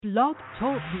Blog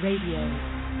Talk Radio.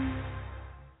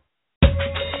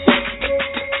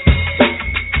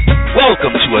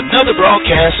 Welcome to another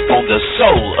broadcast on the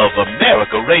Soul of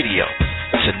America Radio.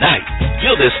 Tonight,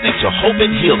 you're listening to Hope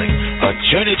and Healing, a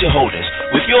journey to wholeness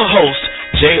with your host,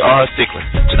 J.R. Thicklin.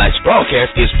 Tonight's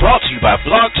broadcast is brought to you by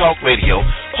Blog Talk Radio,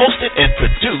 hosted and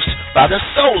produced by the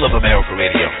Soul of America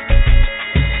Radio.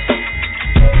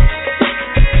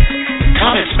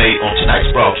 Comments made on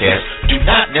tonight's broadcast do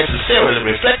not necessarily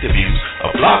reflect the views of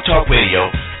Blog Talk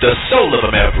Radio, the Soul of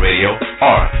America Radio,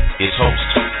 or its host.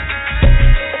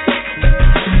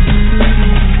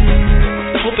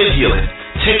 Hope and Healing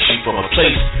takes you from a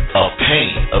place of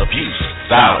pain, abuse,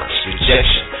 violence,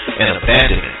 rejection, and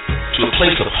abandonment to a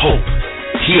place of hope,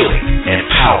 healing, and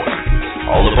power.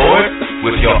 All aboard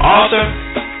with your author,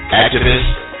 activist,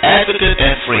 advocate,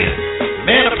 and friend,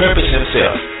 man of purpose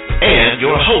himself, and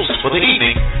your host for the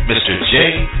evening, Mr.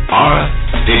 J.R.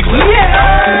 Thicklin.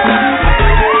 Yeah!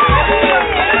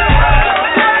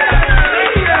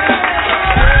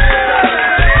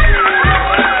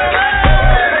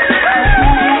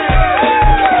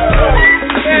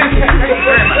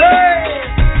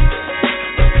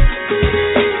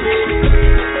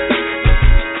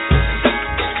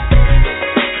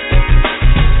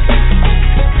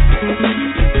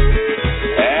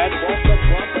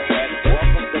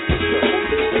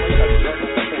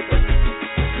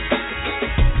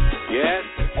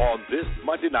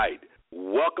 Night.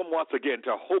 Welcome once again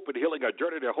to Hope and Healing, a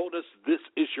journey to wholeness. This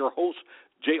is your host,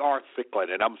 J.R. Thicklin,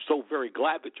 and I'm so very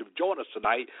glad that you've joined us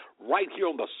tonight right here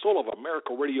on the Soul of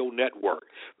America Radio Network.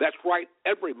 That's right,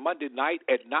 every Monday night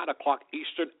at 9 o'clock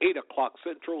Eastern, 8 o'clock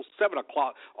Central, 7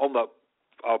 o'clock on the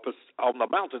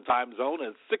Mountain Time Zone,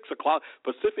 and 6 o'clock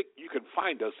Pacific. You can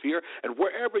find us here, and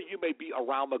wherever you may be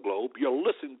around the globe, you're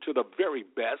listening to the very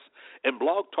best in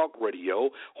Blog Talk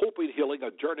Radio, Hope and Healing,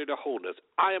 a journey to wholeness.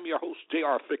 I am your host,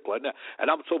 J.R. Thicklin,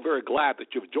 and I'm so very glad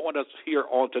that you've joined us here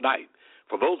on tonight.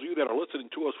 For those of you that are listening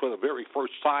to us for the very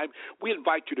first time, we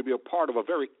invite you to be a part of a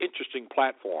very interesting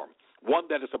platform, one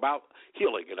that is about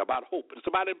healing and about hope. It's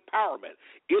about empowerment.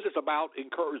 It is about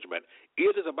encouragement.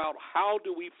 It is about how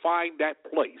do we find that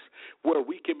place where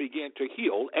we can begin to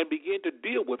heal and begin to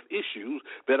deal with issues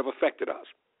that have affected us.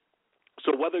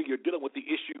 So whether you're dealing with the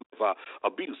issue of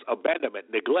abuse,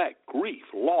 abandonment, neglect, grief,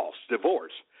 loss,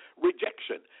 divorce,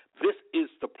 rejection, this is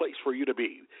the place for you to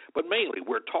be. But mainly,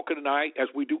 we're talking tonight, as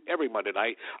we do every Monday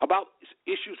night, about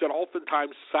issues that are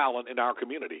oftentimes silent in our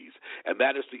communities, and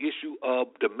that is the issue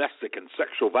of domestic and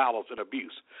sexual violence and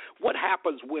abuse. What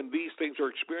happens when these things are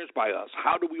experienced by us?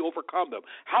 How do we overcome them?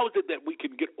 How is it that we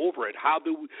can get over it? How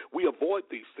do we avoid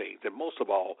these things? And most of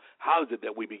all, how is it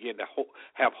that we begin to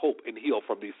have hope and heal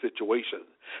from these situations?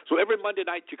 So every Monday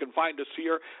night, you can find us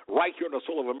here, right here on the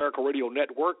Soul of America Radio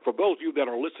Network. For those of you that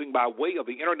are listening by way of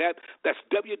the internet, that's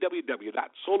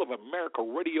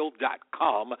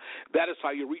www.soulofamerica.radio.com. That is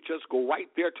how you reach us. Go right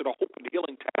there to the Hope and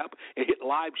Healing tab and hit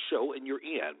live show, and you're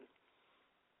in.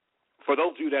 For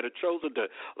those of you that have chosen to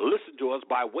listen to us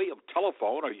by way of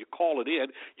telephone or you call it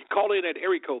in, you call in at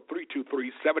area code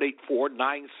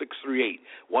 323-784-9638.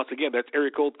 Once again, that's area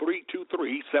code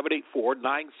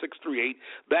 323-784-9638.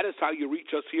 That is how you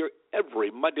reach us here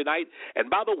every Monday night. And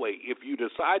by the way, if you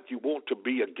decide you want to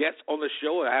be a guest on the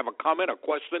show or have a comment or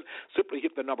question, simply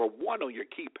hit the number 1 on your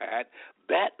keypad.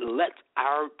 That lets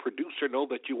our producer know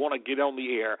that you want to get on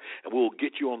the air, and we'll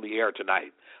get you on the air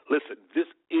tonight. Listen, this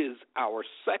is our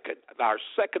second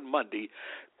Monday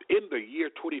in the year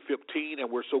 2015, and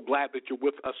we're so glad that you're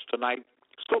with us tonight.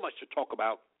 So much to talk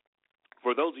about.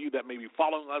 For those of you that may be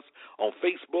following us on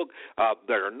Facebook,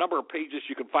 there are a number of pages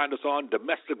you can find us on.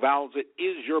 Domestic Violence, it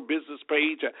is your business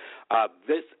page.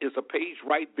 This is a page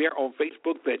right there on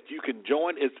Facebook that you can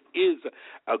join. It is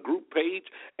a group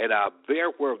page, and there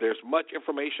where there's much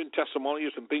information,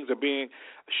 testimonials, and things are being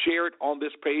shared on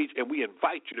this page, and we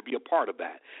invite you to be a part of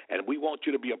that. And we want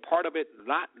you to be a part of it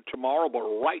not tomorrow, but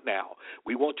right now.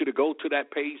 We want you to go to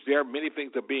that page there. Many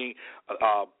things are being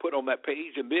put on that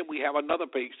page, and then we have another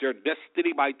page there,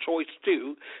 Destiny by Choice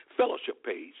 2 Fellowship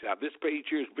page. Now, this page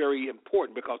here is very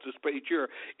important because this page here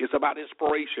is about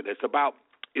inspiration. It is about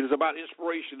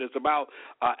inspiration. It's about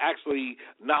actually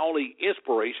not only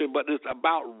inspiration, but it's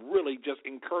about really just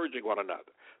encouraging one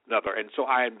another. And so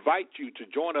I invite you to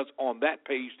join us on that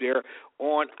page there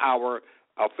on our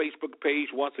Facebook page.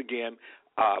 Once again,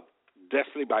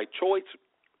 Destiny by Choice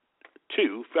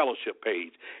 2 Fellowship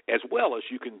page, as well as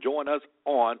you can join us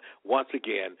on, once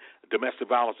again, Domestic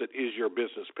Violence, It Is Your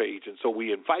Business page. And so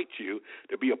we invite you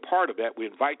to be a part of that. We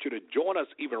invite you to join us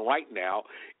even right now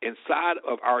inside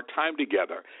of our time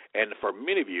together. And for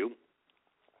many of you,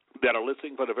 that are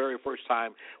listening for the very first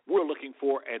time, we're looking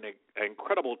for an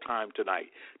incredible time tonight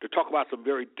to talk about some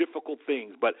very difficult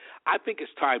things. But I think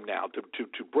it's time now to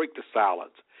break the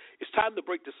silence. It's time to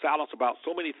break the silence about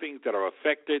so many things that have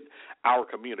affected our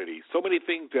community, so many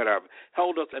things that have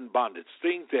held us in bondage,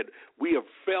 things that we have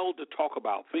failed to talk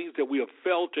about, things that we have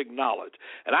failed to acknowledge.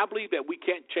 And I believe that we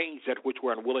can't change that which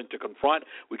we're unwilling to confront.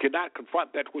 We cannot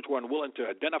confront that which we're unwilling to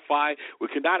identify. We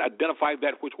cannot identify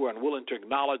that which we're unwilling to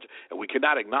acknowledge, and we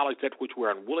cannot acknowledge that which we're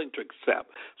unwilling to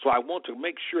accept. So I want to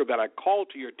make sure that I call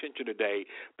to your attention today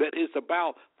that it's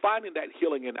about finding that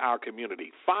healing in our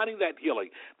community, finding that healing,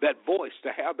 that voice to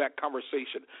have that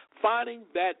conversation, finding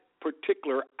that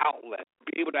particular outlet,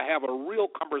 be able to have a real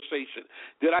conversation.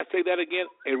 Did I say that again?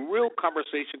 A real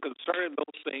conversation concerning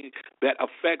those things that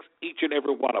affects each and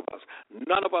every one of us.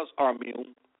 None of us are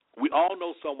immune. We all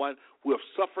know someone who have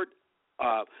suffered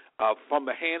from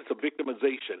the hands of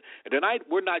victimization. And tonight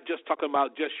we're not just talking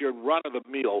about just your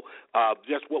run-of-the-mill,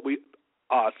 just what we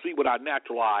see with our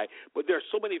natural eye, but there are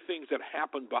so many things that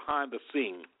happen behind the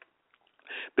scene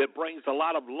that brings a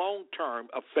lot of long-term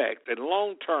effect and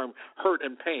long-term hurt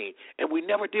and pain, and we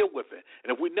never deal with it.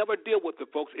 And if we never deal with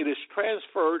it, folks, it is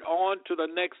transferred on to the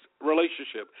next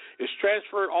relationship. It's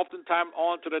transferred oftentimes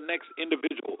on to the next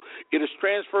individual. It is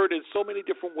transferred in so many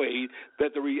different ways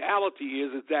that the reality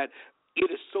is that it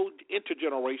is so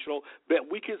intergenerational that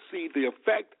we can see the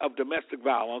effect of domestic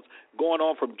violence going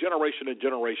on from generation to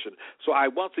generation. So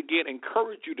I once again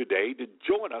encourage you today to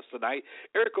join us tonight.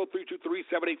 Area code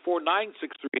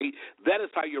 323-784-9638. That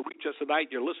is how you reach us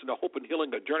tonight. You're listening to Hope and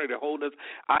Healing, A Journey to Wholeness.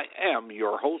 I am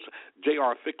your host,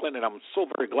 J.R. Thicklin, and I'm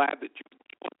so very glad that you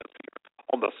joined us here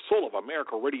on the Soul of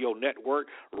America Radio Network,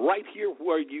 right here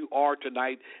where you are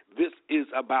tonight. This is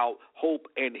about hope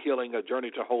and healing, a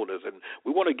journey to wholeness. And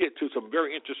we want to get to some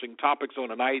very interesting topics on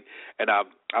tonight, and I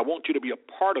want you to be a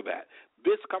part of that.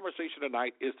 This conversation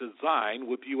tonight is designed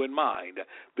with you in mind.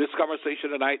 This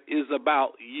conversation tonight is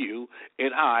about you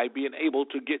and I being able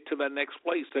to get to the next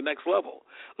place, the next level.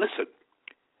 Listen,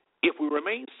 if we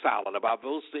remain silent about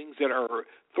those things that are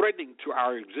threatening to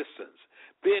our existence,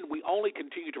 then we only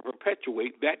continue to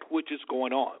perpetuate that which is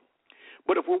going on.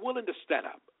 But if we're willing to stand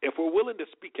up, if we're willing to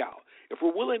speak out, if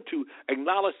we're willing to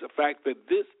acknowledge the fact that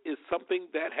this is something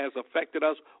that has affected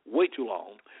us way too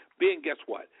long, then guess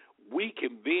what? We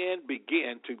can then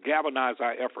begin to galvanize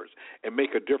our efforts and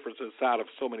make a difference inside of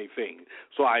so many things.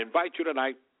 So I invite you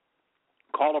tonight,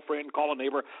 call a friend, call a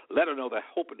neighbor, let her know that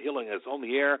Hope and Healing is on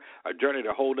the air, a journey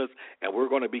to wholeness, and we're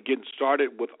going to be getting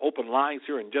started with open lines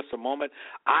here in just a moment.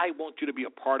 I want you to be a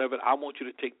part of it. I want you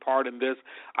to take part in this.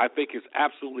 I think it's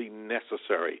absolutely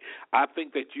necessary. I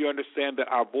think that you understand that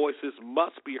our voices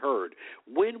must be heard.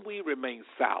 When we remain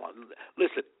silent,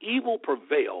 listen, evil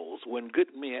prevails when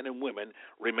good men and women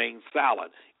remain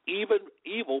silent. Even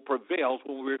evil prevails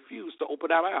when we refuse to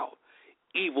open our mouth.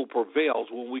 Evil prevails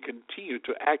when we continue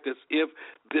to act as if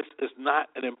this is not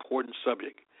an important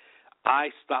subject.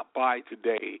 I stopped by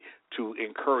today to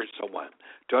encourage someone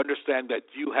to understand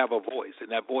that you have a voice, and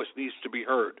that voice needs to be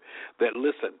heard. That,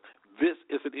 listen, this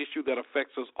is an issue that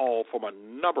affects us all from a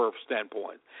number of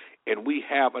standpoints, and we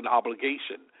have an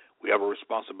obligation, we have a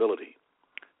responsibility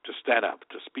to stand up,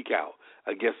 to speak out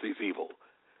against these evil.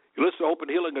 You listen to Open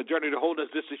Healing, A Journey to Wholeness.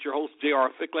 This is your host, J.R.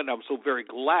 Thicklin. I'm so very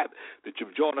glad that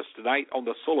you've joined us tonight on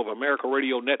the Soul of America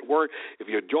Radio Network. If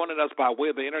you're joining us by way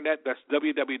of the Internet, that's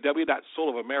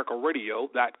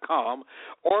www.soulofamericaradio.com.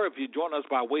 Or if you join us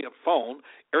by way of phone,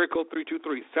 area code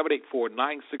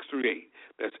 323-784-9638.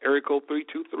 That's area code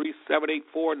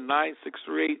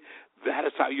 323-784-9638. That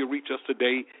is how you reach us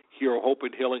today here on Hope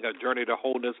and Healing, A Journey to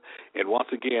Wholeness. And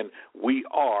once again, we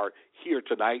are here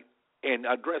tonight and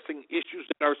addressing issues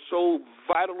that are so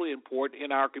vitally important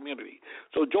in our community.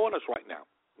 So join us right now.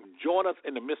 Join us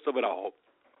in the midst of it all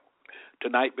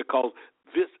tonight, because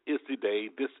this is the day,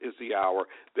 this is the hour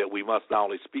that we must not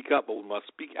only speak up, but we must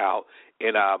speak out.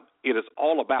 And it is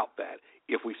all about that.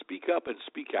 If we speak up and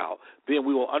speak out, then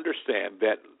we will understand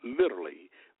that literally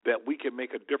that we can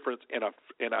make a difference in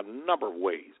a number of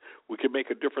ways. We can make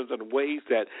a difference in ways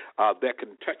that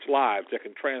can touch lives, that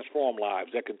can transform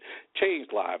lives, that can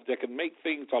change lives, that can make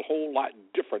things a whole lot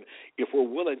different if we're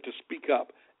willing to speak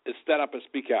up and stand up and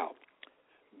speak out.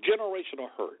 Generational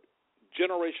hurt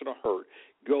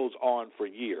goes on for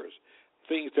years.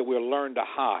 Things that we're learned to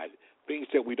hide, things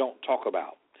that we don't talk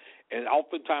about. And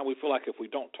oftentimes we feel like if we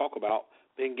don't talk about,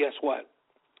 then guess what?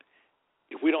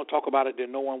 If we don't talk about it,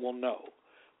 then no one will know.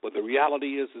 But the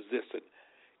reality is this, that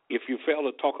if you fail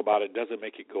to talk about it, doesn't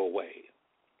make it go away.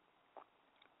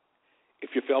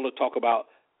 If you fail to talk about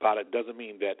it, doesn't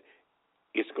mean that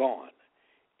it's gone.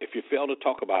 If you fail to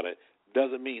talk about it,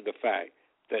 doesn't mean the fact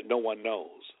that no one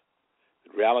knows.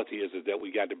 The reality is that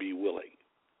we got to be willing.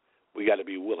 We got to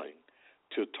be willing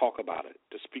to talk about it,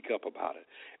 to speak up about it,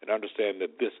 and understand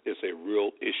that this is a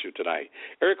real issue tonight.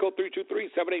 Area code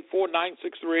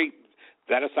 323-784-9638.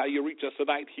 That is how you reach us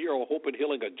tonight here on Hope and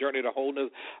Healing, A Journey to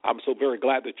Wholeness. I'm so very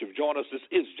glad that you've joined us. This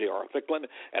is J.R. Thicklin,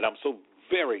 and I'm so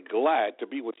very glad to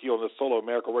be with you on the Solo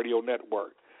America Radio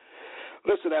Network.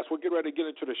 Listen, as we're getting ready to get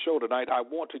into the show tonight, I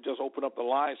want to just open up the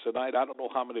lines tonight. I don't know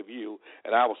how many of you,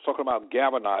 and I was talking about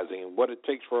galvanizing and what it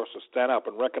takes for us to stand up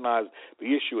and recognize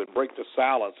the issue and break the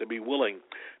silence and be willing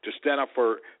to stand up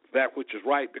for that which is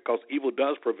right, because evil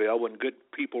does prevail when good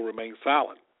people remain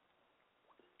silent.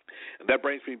 And that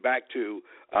brings me back to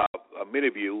many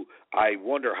of you. I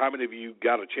wonder how many of you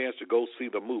got a chance to go see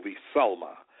the movie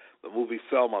Selma. The movie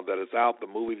Selma that is out, the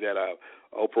movie that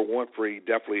Oprah Winfrey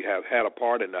definitely have had a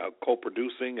part in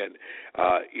co-producing, and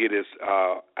it is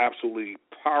absolutely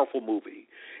powerful movie.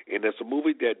 And it's a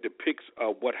movie that depicts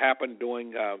what happened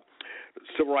during the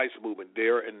Civil Rights Movement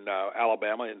there in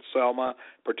Alabama, in Selma,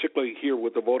 particularly here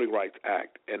with the Voting Rights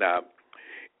Act. And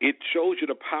it shows you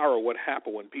the power of what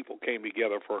happened when people came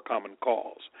together for a common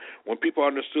cause, when people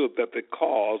understood that the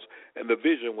cause and the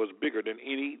vision was bigger than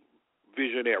any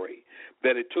visionary,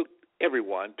 that it took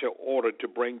everyone to order to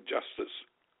bring justice.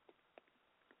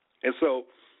 And so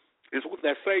it's with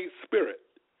that same spirit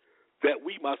that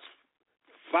we must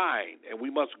find and we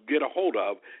must get a hold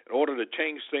of in order to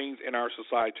change things in our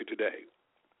society today,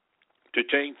 to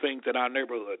change things in our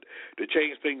neighborhood, to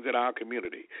change things in our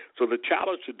community. So the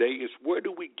challenge today is, where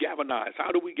do we galvanize?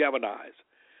 How do we galvanize?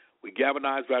 We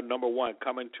galvanize by, number one,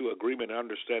 coming to agreement and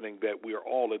understanding that we are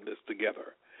all in this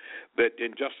together, that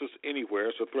injustice anywhere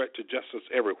is a threat to justice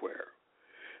everywhere,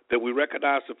 that we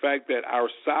recognize the fact that our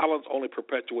silence only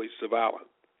perpetuates the violence.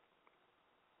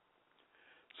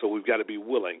 So we've got to be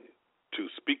willing to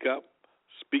speak up,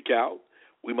 speak out.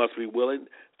 We must be willing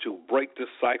to break this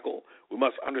cycle. We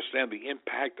must understand the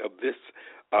impact of this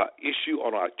issue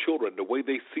on our children, the way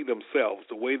they see themselves,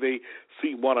 the way they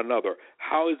see one another.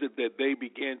 How is it that they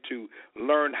begin to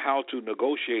learn how to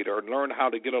negotiate or learn how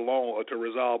to get along or to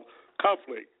resolve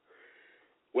conflict?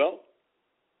 Well,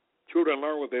 children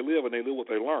learn what they live, and they live what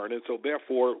they learn. And so,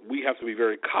 therefore, we have to be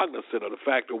very cognizant of the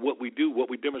fact of what we do, what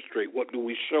we demonstrate, what do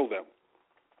we show them.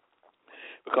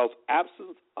 Because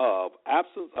absence of us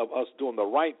doing the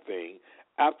right thing,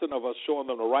 absence of us showing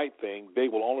them the right thing, they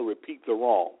will only repeat the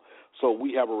wrong. So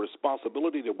we have a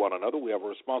responsibility to one another. We have a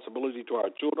responsibility to our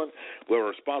children. We have a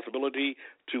responsibility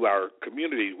to our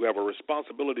community. We have a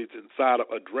responsibility inside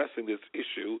of addressing this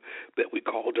issue that we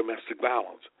call domestic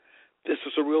violence. This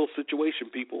is a real situation,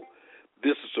 people.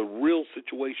 This is a real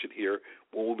situation here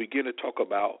when we begin to talk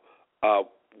about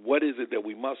what is it that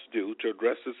we must do to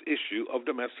address this issue of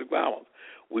domestic violence.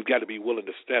 We've got to be willing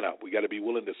to stand up. We've got to be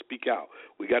willing to speak out.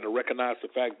 We've got to recognize the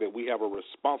fact that we have a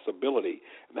responsibility,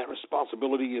 and that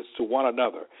responsibility is to one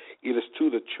another. It is to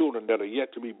the children that are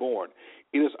yet to be born.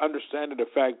 It is understanding the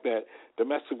fact that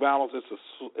domestic violence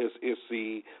is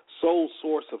the sole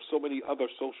source of so many other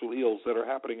social ills that are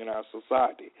happening in our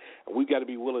society, and we've got to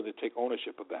be willing to take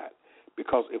ownership of that.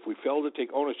 Because if we fail to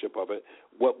take ownership of it,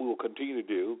 what we will continue to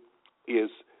do is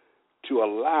to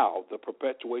allow the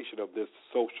perpetuation of this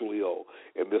social ill,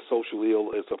 and this social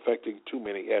ill is affecting too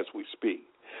many as we speak.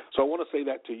 So I want to say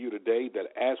that to you today,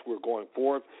 that as we're going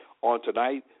forth on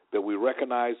tonight, that we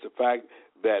recognize the fact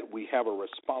that we have a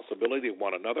responsibility to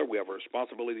one another, we have a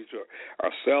responsibility to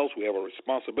ourselves, we have a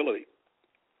responsibility.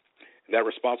 That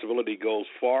responsibility goes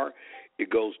far, it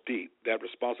goes deep. That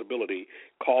responsibility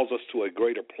calls us to a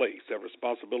greater place. That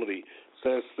responsibility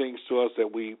says things to us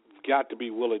that we've got to be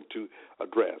willing to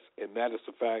address, and that is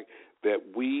the fact that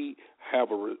we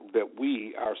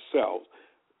ourselves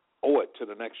owe it to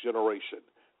the next generation.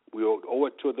 We owe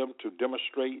it to them to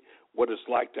demonstrate what it's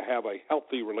like to have a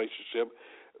healthy relationship,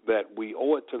 that we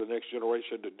owe it to the next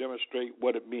generation to demonstrate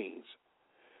what it means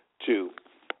to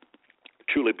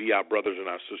truly be our brothers and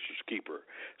our sisters' keeper.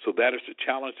 So that is the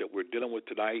challenge that we're dealing with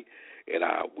tonight, and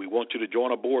we want you to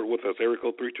join aboard with us. Area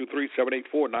code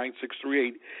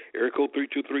 323-784-9638. Area code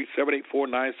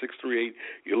 323-784-9638.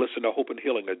 You listen to Hope and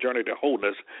Healing, A Journey to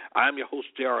Wholeness. I'm your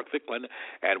host, J.R. Thicklin,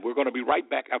 and we're going to be right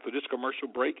back after this commercial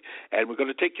break, and we're going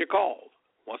to take your calls.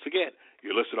 Once again,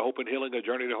 you listen to Hope and Healing, A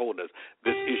Journey to Wholeness.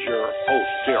 This is your host,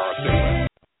 J.R. Thicklin.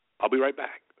 I'll be right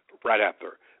back right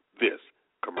after this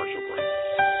commercial break.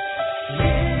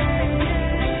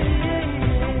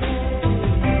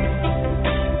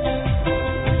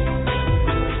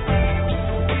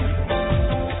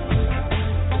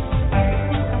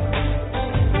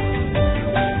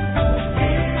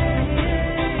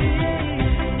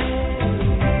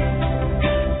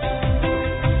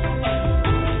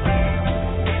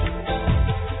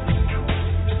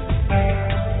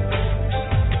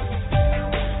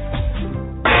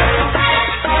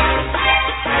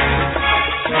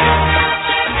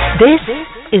 This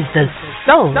is the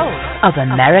soul of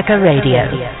America Radio.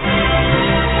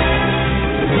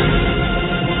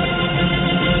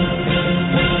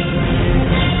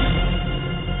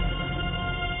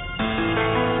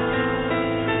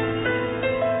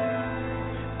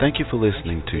 Thank you for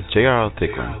listening to J.R.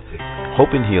 Thicklin, Hope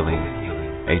and Healing,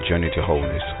 A Journey to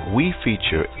Wholeness. We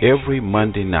feature every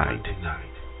Monday night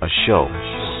a show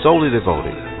solely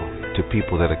devoted to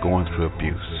people that are going through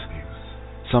abuse,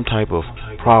 some type of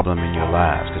problem in your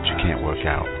lives that you can't work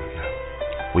out.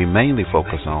 We mainly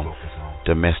focus on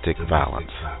domestic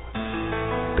violence,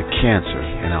 the cancer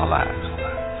in our lives.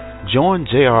 Join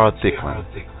J.R. Thicklin,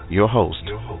 your host,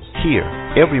 here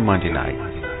every Monday night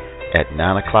at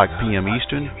 9 o'clock p.m.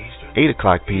 Eastern, 8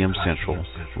 o'clock p.m. Central,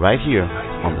 right here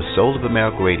on the Soul of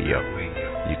America Radio.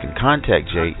 You can contact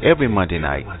Jay every Monday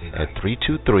night at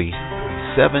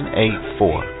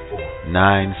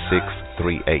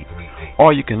 323-784-9638.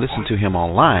 Or you can listen to him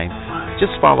online.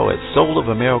 Just follow at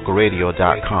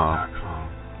soulofamericaradio.com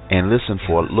and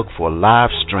look for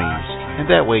live streams. And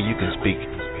that way you can speak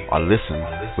or listen,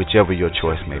 whichever your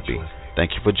choice may be.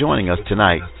 Thank you for joining us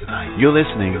tonight. You're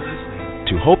listening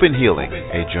to Hope and Healing,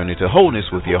 A Journey to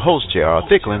Wholeness with your host, J.R.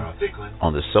 Thicklin,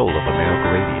 on the Soul of America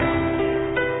Radio.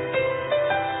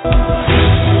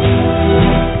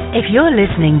 If you're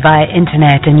listening via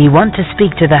internet and you want to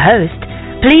speak to the host,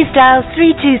 please dial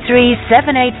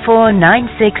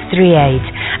 323-784-9638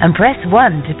 and press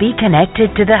 1 to be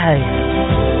connected to the host.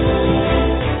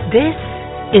 This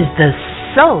is the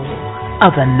Soul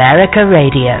of America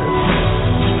Radio.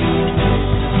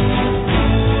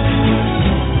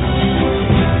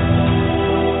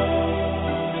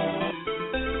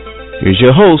 Here's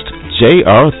your host,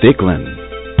 J.R. Thicklin.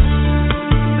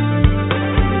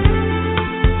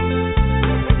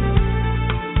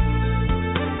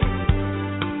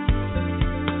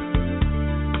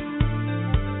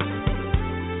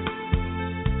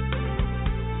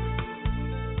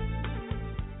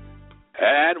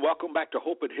 Welcome back to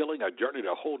Hope and Healing, A Journey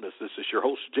to Wholeness. This is your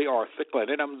host, J.R.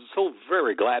 Thicklin, and I'm so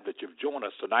very glad that you've joined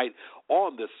us tonight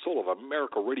on this Soul of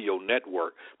America Radio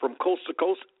Network from coast to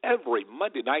coast every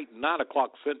Monday night, 9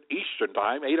 o'clock Eastern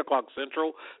Time, 8 o'clock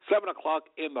Central, 7 o'clock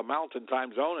in the Mountain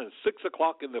Time Zone, and 6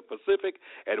 o'clock in the Pacific.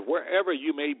 And wherever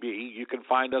you may be, you can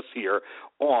find us here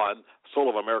on Soul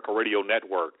of America Radio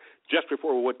Network. Just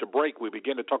before we went to break, we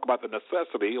began to talk about the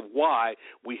necessity of why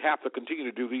we have to continue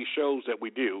to do these shows that we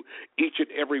do each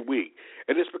and every week.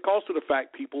 And it's because of the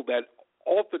fact, people, that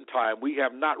oftentimes we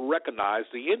have not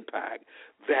recognized the impact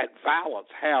that violence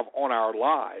have on our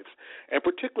lives, and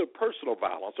particularly personal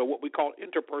violence, or what we call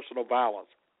interpersonal violence.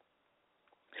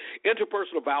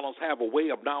 Interpersonal violence have a way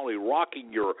of not only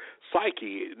rocking your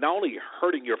psyche, not only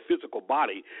hurting your physical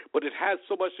body, but it has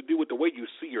so much to do with the way you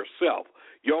see yourself,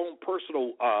 your own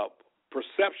personal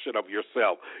perception of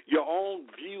yourself, your own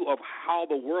view of how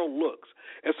the world looks.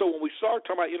 And so when we start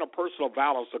talking about interpersonal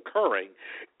violence occurring,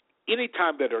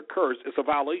 anytime that it occurs, it's a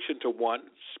violation to one,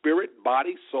 spirit,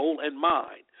 body, soul, and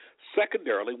mind.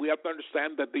 Secondarily, we have to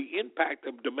understand that the impact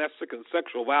of domestic and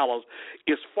sexual violence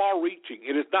is far-reaching.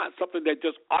 It is not something that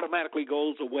just automatically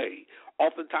goes away.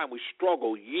 Oftentimes we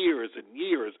struggle years and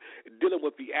years dealing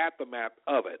with the aftermath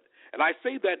of it. And I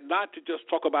say that not to just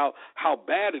talk about how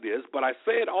bad it is, but I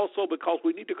say it also because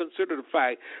we need to consider the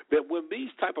fact that when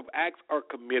these type of acts are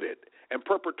committed and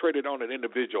perpetrated on an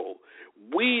individual,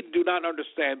 we do not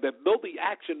understand that though the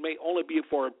action may only be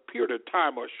for a period of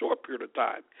time or a short period of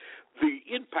time, the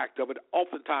impact of it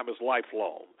oftentimes is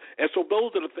lifelong. And so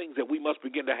those are the things that we must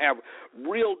begin to have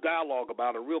real dialogue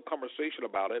about, a real conversation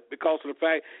about it, because of the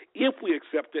fact if we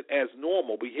accept it as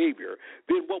normal behavior,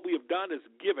 then what we have done is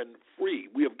given free.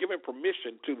 We have given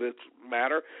permission to this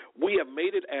matter. We have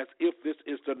made it as if this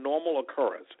is the normal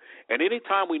occurrence. And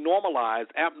anytime we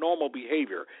normalize abnormal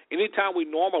behavior, anytime we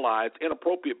normalize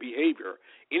inappropriate behavior,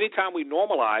 anytime we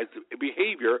normalize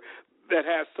behavior that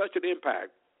has such an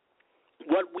impact,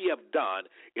 what we have done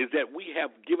is that we have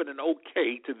given an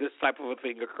okay to this type of a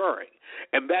thing occurring,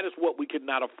 and that is what we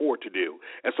cannot afford to do.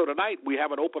 And so tonight we have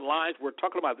an open line. We're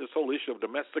talking about this whole issue of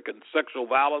domestic and sexual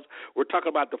violence. We're talking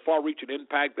about the far-reaching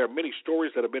impact. There are many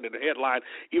stories that have been in the headline,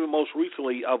 even most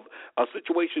recently, of a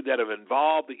situation that have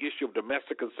involved the issue of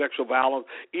domestic and sexual violence,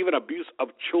 even abuse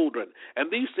of children. And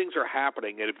these things are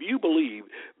happening, and if you believe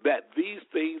that these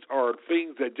things are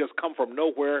things that just come from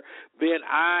nowhere, then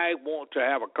I want to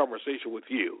have a conversation with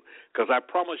you, because I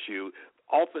promise you,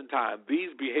 oftentimes these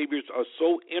behaviors are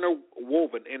so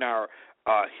interwoven in our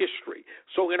history,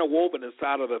 so interwoven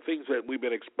inside of the things that we've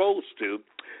been exposed to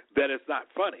that it's not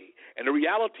funny. And the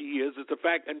reality is the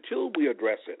fact until we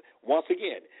address it, once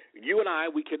again, you and I,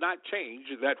 we cannot change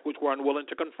that which we're unwilling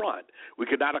to confront. We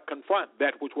cannot confront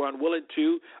that which we're unwilling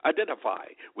to identify.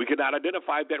 We cannot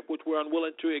identify that which we're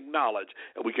unwilling to acknowledge,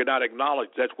 and we cannot acknowledge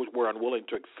that which we're unwilling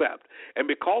to accept. And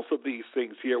because of these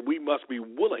things here, we must be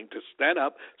willing to stand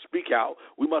up, speak out.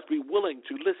 We must be willing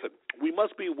to listen. We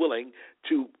must be willing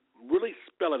to really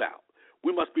spell it out.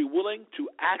 We must be willing to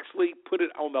actually put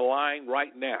it on the line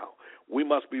right now. We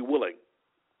must be willing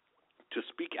to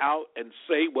speak out and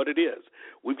say what it is.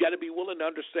 We've got to be willing to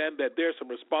understand that there's some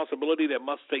responsibility that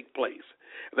must take place.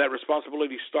 That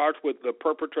responsibility starts with the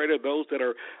perpetrator, those that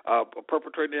are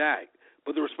perpetrating the act.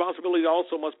 But the responsibility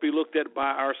also must be looked at by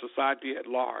our society at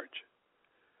large.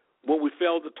 When we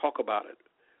fail to talk about it,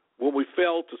 when we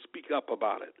fail to speak up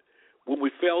about it, when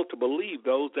we fail to believe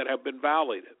those that have been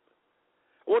violated.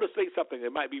 I want to say something that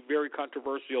might be very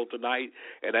controversial tonight,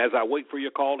 and as I wait for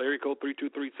your call, area code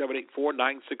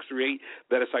 323-784-9638,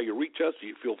 that is how you reach us.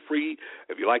 You feel free.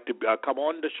 If you'd like to come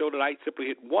on the show tonight, simply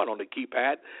hit 1 on the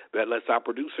keypad. That lets our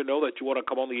producer know that you want to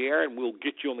come on the air, and we'll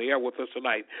get you on the air with us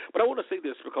tonight. But I want to say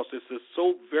this because this is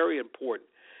so very important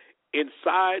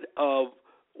inside of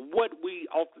what we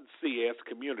often see as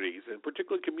communities, and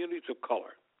particularly communities of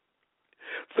color.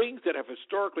 Things that have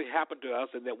historically happened to us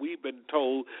and that we've been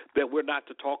told that we're not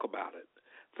to talk about it.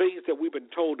 Things that we've been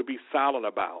told to be silent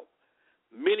about.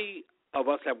 Many of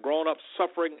us have grown up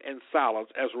suffering in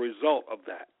silence as a result of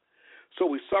that. So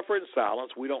we suffer in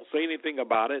silence. We don't say anything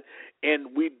about it,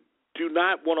 and we do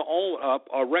not want to own up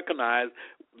or recognize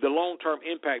the long-term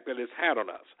impact that it's had on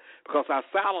us, because our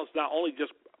silence not only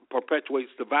just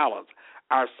perpetuates the violence,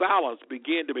 our silence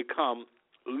begins to become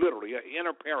literally an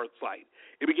inner parasite.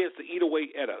 It begins to eat away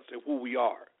at us and who we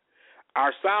are.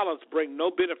 Our silence brings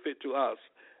no benefit to us,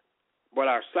 but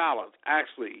our silence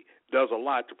actually does a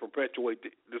lot to perpetuate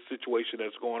the situation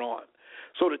that's going on.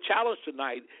 So the challenge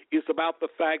tonight is about the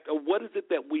fact of what is it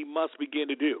that we must begin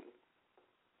to do.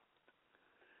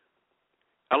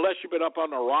 Unless you've been up on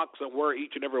the rocks and where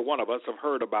each and every one of us have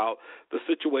heard about the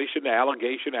situation, the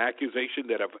allegation, the accusation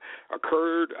that have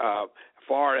occurred as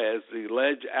far as the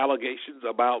alleged allegations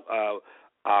about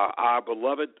our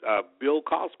beloved Bill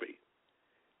Cosby.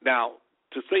 Now,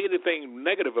 to say anything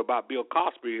negative about Bill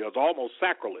Cosby is almost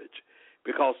sacrilege,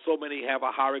 because so many have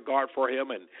a high regard for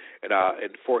him and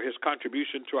for his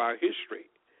contribution to our history.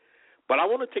 But I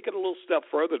want to take it a little step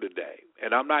further today,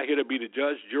 and I'm not here to be the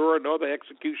judge, juror, nor the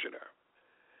executioner.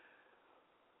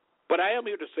 But I am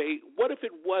here to say, what if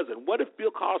it wasn't? What if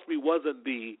Bill Cosby wasn't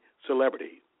the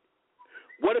celebrity?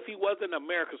 What if he wasn't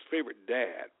America's favorite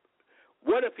dad?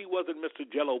 What if he wasn't Mr.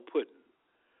 Jello Puddin?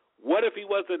 What if he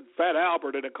wasn't Fat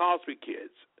Albert and the Cosby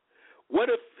Kids? What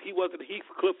if he wasn't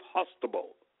Heathcliff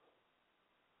Huxtable?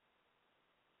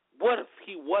 What if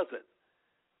he wasn't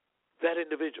that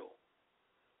individual?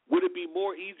 Would it be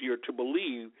more easier to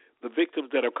believe the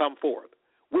victims that have come forth?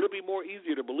 Would it be more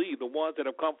easier to believe the ones that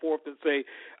have come forth and say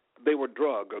they were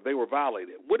drugged or they were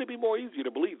violated? Would it be more easier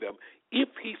to believe them if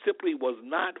he simply was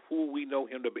not who we know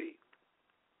him to be?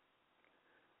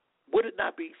 Would it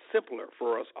not be simpler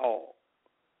for us all?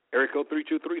 Area code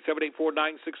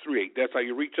 323-784-9638. That's how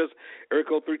you reach us. Area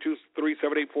code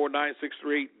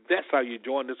 323-784-9638. That's how you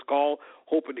join this call.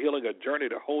 Hope and Healing, a journey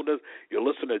to wholeness. You're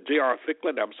listening to J.R.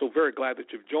 Thicklin. I'm so very glad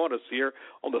that you've joined us here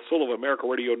on the Soul of America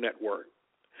Radio Network.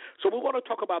 So we want to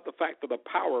talk about the fact of the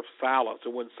power of silence.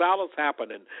 And when silence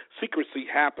happens and secrecy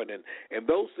happens and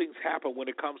those things happen when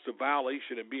it comes to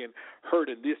violation and being hurt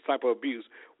in this type of abuse,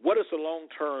 what is the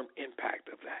long-term impact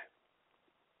of that?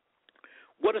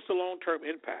 What is the long-term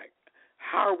impact?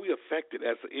 How are we affected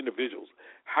as individuals?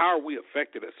 How are we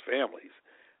affected as families?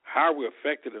 How are we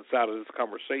affected inside of this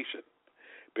conversation?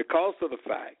 Because of the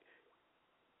fact,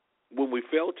 when we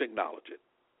fail to acknowledge it,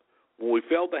 when we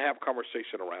fail to have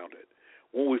conversation around it,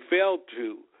 when we fail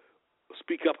to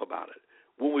speak up about it,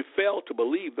 when we fail to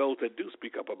believe those that do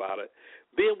speak up about it,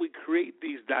 then we create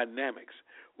these dynamics.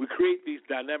 We create these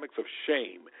dynamics of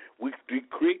shame. We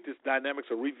create this dynamics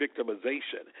of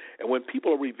re-victimization. And when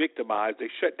people are re-victimized, they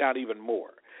shut down even more.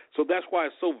 So that's why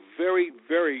it's so very,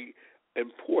 very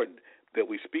important that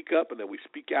we speak up and that we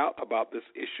speak out about this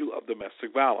issue of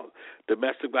domestic violence.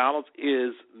 Domestic violence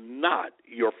is not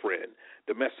your friend.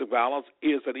 Domestic violence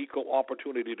is an equal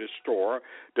opportunity destroyer.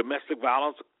 Domestic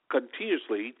violence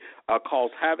continuously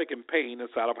cause havoc and pain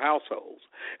inside of households.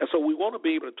 And so we want to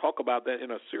be able to talk about that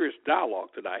in a serious dialogue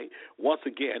tonight, once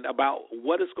again, about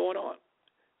what is going on.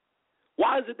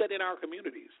 Why is it that in our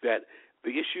communities that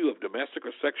the issue of domestic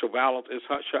or sexual violence is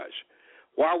hush-hush?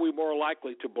 Why are we more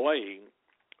likely to blame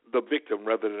the victim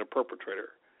rather than the perpetrator?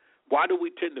 Why do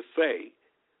we tend to say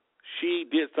she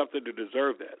did something to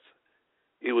deserve this?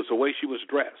 It was the way she was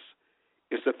dressed.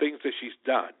 It's the things that she's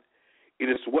done. It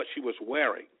is what she was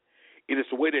wearing. It is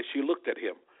the way that she looked at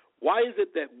him. Why is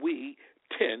it that we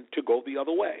tend to go the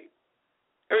other way?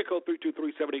 Area code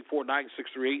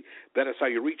 323-784-9638. That is how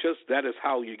you reach us. That is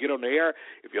how you get on the air.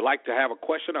 If you'd like to have a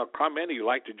question or comment or you'd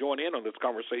like to join in on this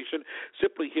conversation,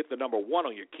 simply hit the number 1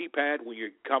 on your keypad when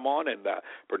you come on, and the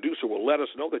producer will let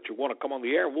us know that you want to come on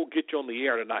the air, and we'll get you on the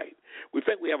air tonight. We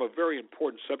think we have a very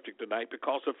important subject tonight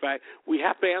because of the fact we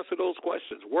have to answer those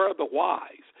questions. Where are the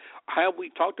whys? Have we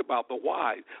talked about the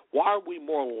whys? Why are we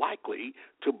more likely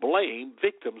to blame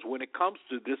victims when it comes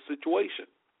to this situation?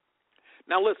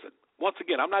 Now, listen. Once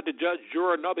again, I'm not the judge,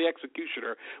 juror, nor the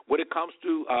executioner when it comes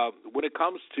to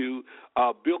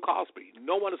Bill Cosby.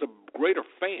 No one is a greater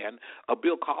fan of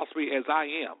Bill Cosby as I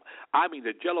am. I mean,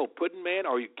 the Jello pudding man.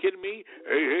 Are you kidding me?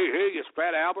 Hey, it's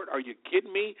Fat Albert. Are you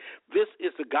kidding me? This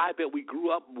is the guy that we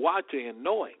grew up watching and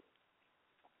knowing.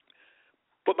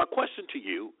 But my question to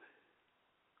you: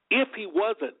 if he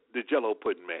wasn't the Jello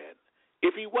pudding man,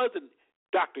 if he wasn't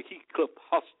Dr. Heathcliff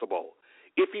Huxtable,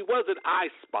 if he wasn't I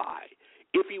Spy,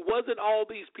 if he wasn't all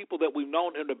these people that we've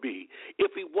known him to be,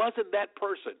 if he wasn't that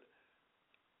person,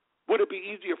 would it be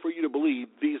easier for you to believe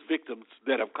these victims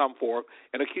that have come forth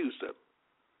and accused him?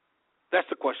 That's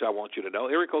the question I want you to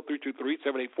know. Area code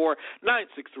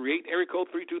 323-784-9638. Area code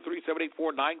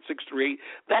 323-784-9638.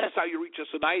 That is how you reach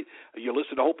us tonight. You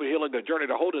listen to Hope and Healing, The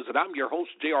Journey to Wholeness, and I'm your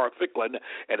host, J.R. Thicklin,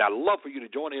 and I'd love for you to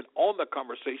join in on the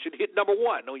conversation. Hit number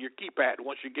 1 on your keypad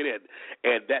once you get in,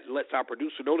 and that lets our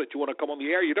producer know that you want to come on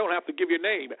the air. You don't have to give your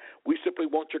name. We simply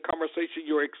want your conversation,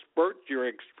 your expert, your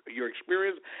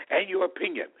experience, and your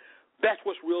opinion. That's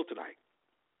what's real tonight.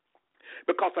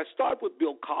 Because I start with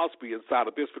Bill Cosby inside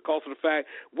of this because of the fact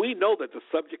we know that the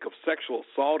subject of sexual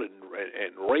assault and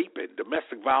rape and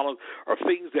domestic violence are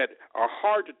things that are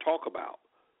hard to talk about.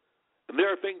 And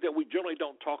there are things that we generally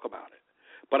don't talk about it.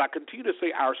 But I continue to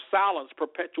say our silence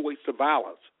perpetuates the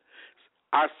violence.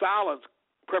 Our silence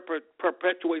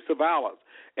perpetuates the violence.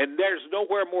 And there's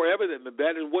nowhere more evident than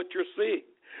that in what you're seeing.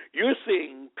 You're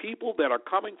seeing people that are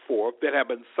coming forth that have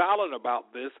been silent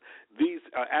about these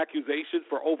accusations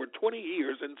for over 20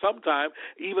 years and sometimes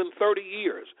even 30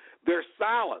 years. Their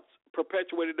silence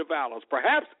perpetuated the violence.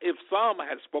 Perhaps if some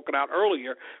had spoken out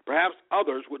earlier, perhaps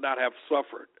others would not have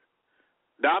suffered.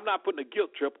 Now, I'm not putting a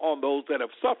guilt trip on those that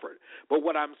have suffered, but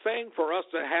what I'm saying for us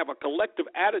to have a collective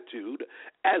attitude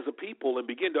as a people and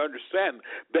begin to understand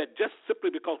that just simply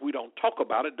because we don't talk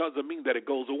about it doesn't mean that it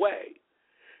goes away.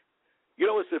 You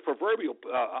know, it's the proverbial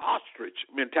ostrich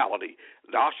mentality.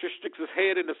 The ostrich sticks his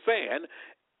head in the sand,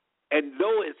 and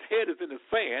though his head is in the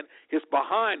sand, his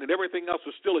behind and everything else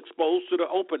is still exposed to the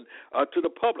open, to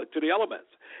the public, to the elements.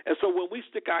 And so when we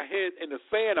stick our head in the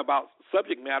sand about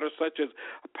subject matters such as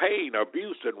pain,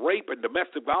 abuse, and rape, and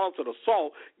domestic violence and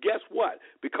assault, guess what?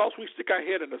 Because we stick our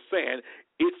head in the sand,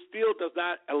 it still does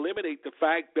not eliminate the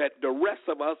fact that the rest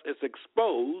of us is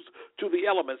exposed to the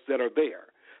elements that are there.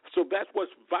 So that's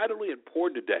what's vitally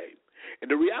important today.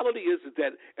 And the reality is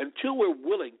that until we're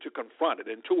willing to confront it,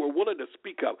 until we're willing to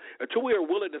speak up, until we are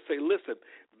willing to say, listen,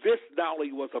 this not only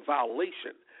was a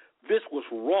violation, this was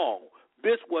wrong,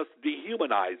 this was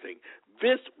dehumanizing,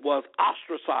 this was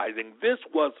ostracizing, this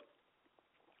was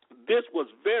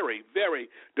very, very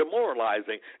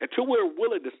demoralizing. Until we're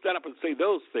willing to stand up and say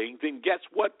those things, then guess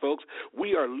what, folks?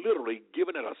 We are literally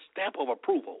giving it a stamp of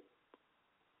approval.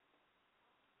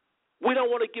 We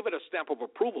don't want to give it a stamp of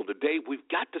approval today. We've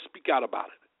got to speak out about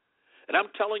it. And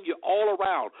I'm telling you, all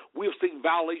around, we've seen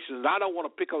violations. I don't want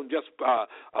to pick on just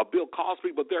Bill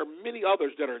Cosby, but there are many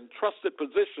others that are in trusted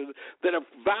positions that have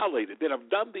violated, that have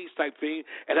done these type things,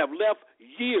 and have left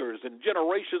years and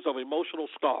generations of emotional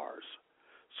scars.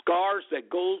 Scars that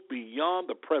goes beyond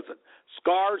the present.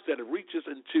 Scars that reaches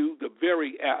into the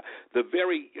very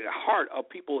heart of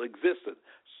people's existence.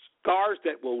 Scars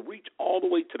that will reach all the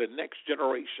way to the next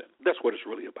generation. That's what it's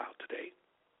really about today.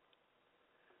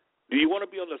 Do you want to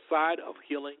be on the side of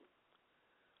healing?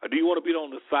 Or do you want to be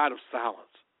on the side of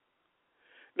silence?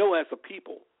 No, as a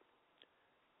people,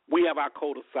 we have our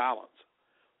code of silence.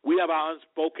 We have our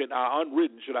unspoken, our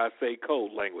unwritten, should I say,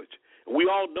 code language. And we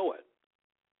all know it.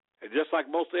 And just like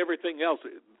most everything else,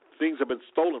 things have been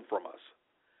stolen from us.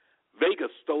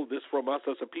 Vegas stole this from us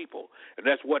as a people. And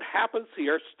that's what happens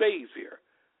here stays here.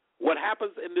 What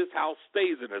happens in this house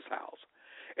stays in this house.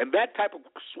 And that type of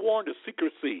sworn to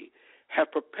secrecy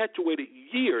have perpetuated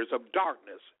years of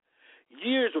darkness,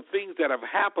 years of things that have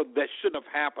happened that shouldn't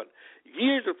have happened,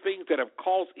 years of things that have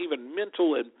caused even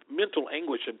mental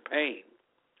anguish and pain.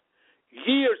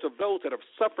 Years of those that have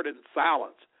suffered in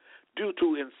silence due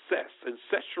to incest,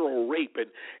 ancestral rape,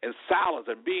 and silence,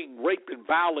 and being raped and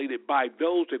violated by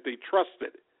those that they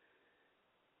trusted.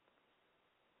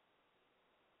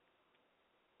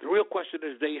 The real question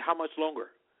is today, how much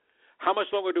longer? How much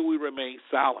longer do we remain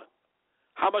silent?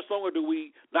 How much longer do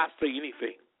we not say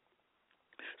anything?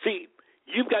 See,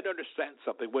 you've got to understand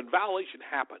something. When violation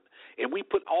happened, and we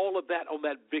put all of that on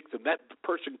that victim, that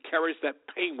person carries that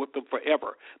pain with them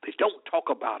forever. They don't talk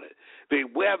about it. They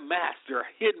wear masks. They're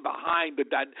hidden behind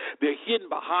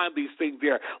these things.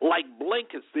 They're like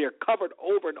blankets. They're covered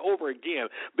over and over again.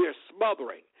 They're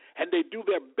smothering. And they do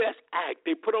their best act.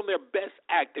 They put on their best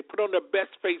act. They put on their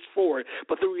best face forward.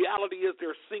 But the reality is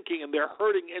they're sinking and they're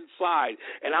hurting inside.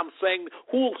 And I'm saying,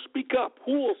 who will speak up?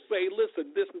 Who will say,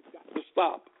 listen, this has got to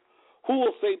stop? Who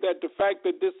will say that the fact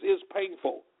that this is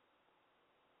painful?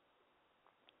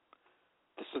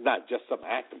 This is not just some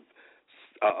act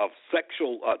of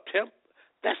sexual attempt.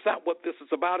 That's not what this is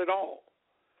about at all.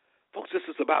 Folks, this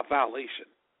is about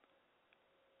violation.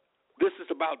 This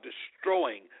is about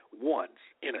destroying one's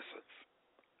innocence.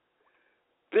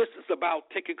 This is about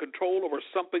taking control over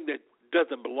something that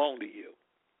doesn't belong to you.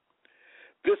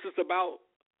 This is about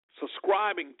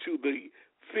subscribing to the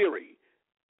theory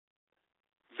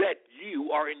that you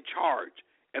are in charge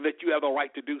and that you have the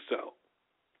right to do so.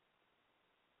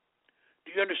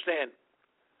 Do you understand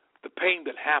the pain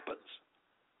that happens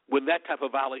when that type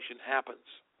of violation happens?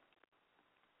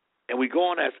 And we go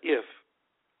on as if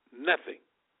nothing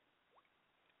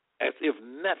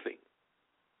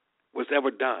was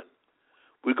ever done.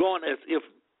 We go on as if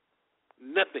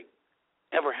nothing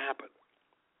ever happened.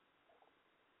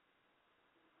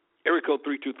 Area code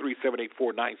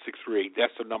 323-784-9638.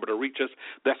 That's the number to reach us.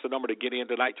 That's the number to get in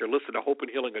tonight. You're listening to Hope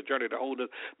and Healing, A Journey to Wholeness.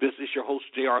 This is your host,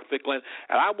 J.R. Thicklin,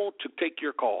 and I want to take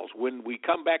your calls. When we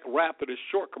come back right after this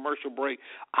short commercial break,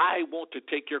 I want to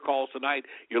take your calls tonight.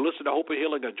 You're listening to Hope and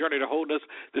Healing, A Journey to Wholeness.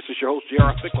 This is your host,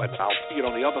 J.R. Thicklin, and I'll see you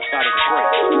on the other side of the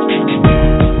break.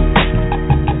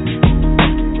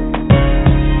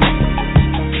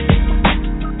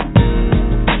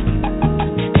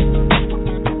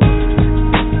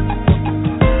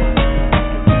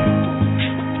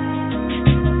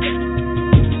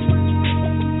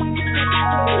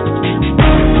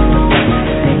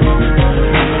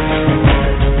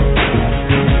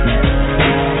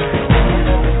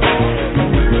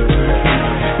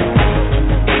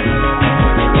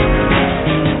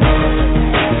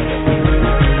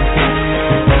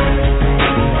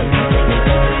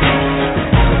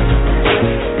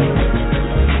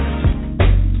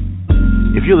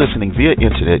 Listening via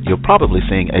internet, you're probably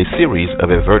seeing a series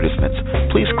of advertisements.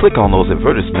 Please click on those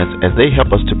advertisements as they help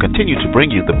us to continue to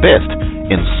bring you the best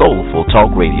in soulful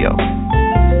talk radio.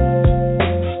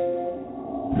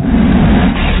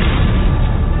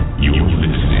 You're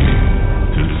listening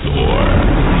to Soar.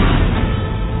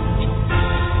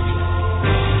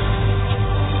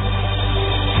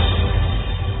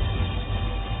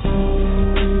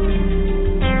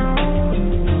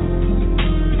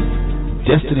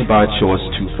 Destiny by Choice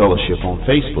 2 Fellowship on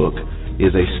Facebook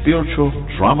is a spiritual,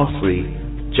 drama-free,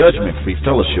 judgment-free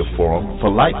fellowship forum for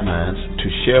like minds to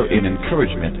share in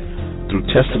encouragement through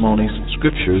testimonies,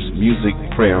 scriptures, music,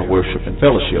 prayer, worship, and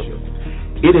fellowship.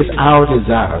 It is our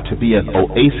desire to be an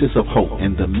oasis of hope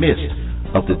in the midst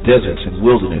of the deserts and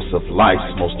wilderness of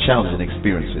life's most challenging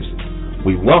experiences.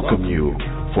 We welcome you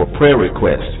for prayer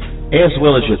requests as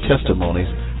well as your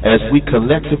testimonies as we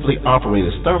collectively operate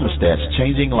as thermostats,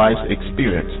 changing life's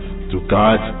experience through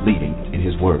God's leading in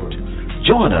His Word.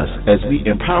 Join us as we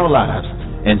empower lives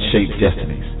and shape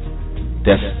destinies.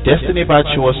 That's Destiny by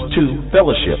Choice 2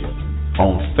 Fellowship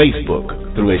on Facebook.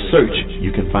 Through a search, you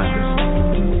can find us.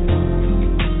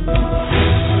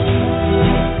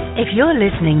 If you're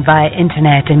listening via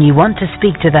internet and you want to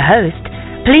speak to the host,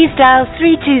 please dial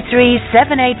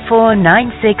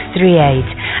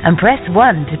 323-784-9638 and press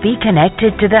 1 to be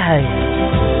connected to the host.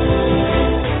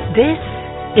 This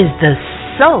is the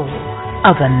Soul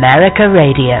of America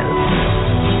Radio.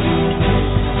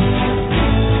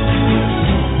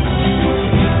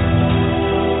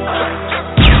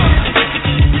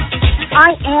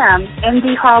 I am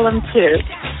MD Harlem 2,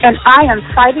 and I am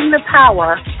fighting the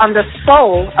power on the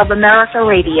Soul of America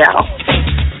Radio.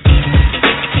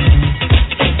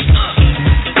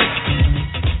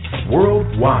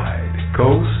 Worldwide,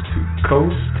 coast to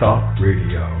coast talk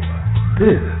radio.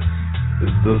 This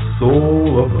is the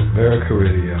Soul of America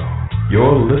Radio.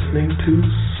 You're listening to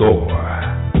Soar.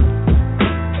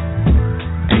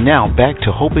 And now back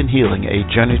to Hope and Healing, A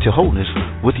Journey to Wholeness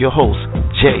with your host,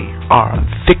 J.R.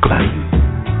 Thicklin.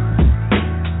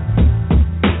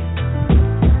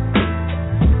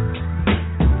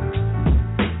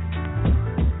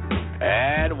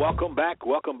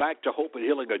 welcome back to Hope and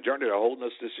Healing, a Journey to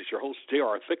Wholeness. This is your host,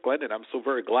 J.R. Thicklin, and I'm so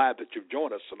very glad that you've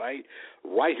joined us tonight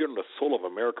right here on the Soul of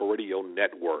America Radio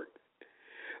Network.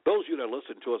 Those of you that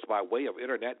listen to us by way of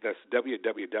internet, that's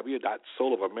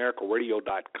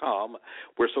www.soulamericaradio.com.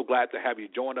 We're so glad to have you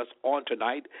join us on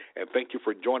tonight, and thank you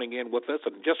for joining in with us.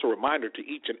 And just a reminder to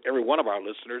each and every one of our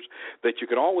listeners that you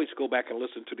can always go back and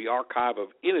listen to the archive of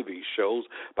any of these shows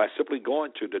by simply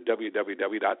going to the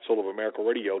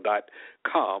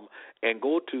www.soulamericaradio.com and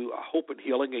go to Hope and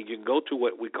Healing, and you can go to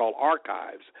what we call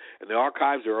archives. And the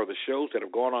archives are the shows that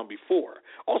have gone on before.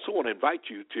 Also want to invite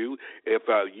you to, if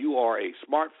you are a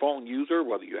smartphone user,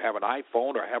 whether you have an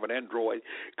iPhone or have an Android,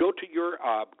 go to your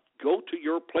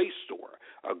Play Store.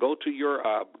 Go to your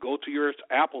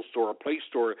Apple Store or Play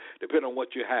Store, depending on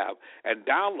what you have, and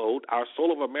download our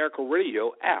Soul of America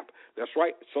Radio app. That's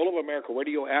right, Soul of America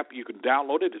Radio app. You can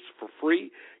download it. It's for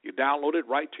free. You download it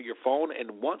right to your phone,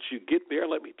 and once you get there,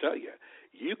 let me tell you,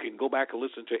 you can go back and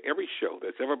listen to every show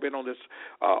that's ever been on this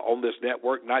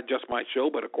network, not just my show,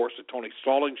 but, of course, the Tony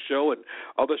Stallings show and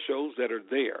other shows that are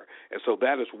there. And so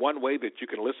that is one way that you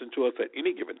can listen to us at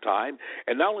any given time.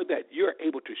 And not only that, you're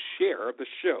able to share the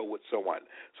show with someone.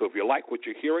 So if you like what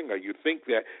you're hearing or you think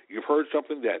that you've heard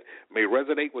something that may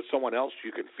resonate with someone else,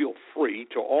 you can feel free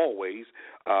to always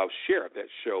share that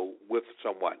show with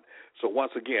someone. So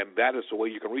once again, that is the way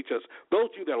you can reach us. Those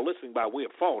of you that are listening by way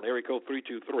of phone, area code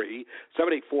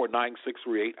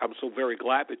 323-784-9638, I'm so very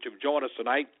glad that you've joined us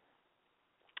tonight.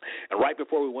 And right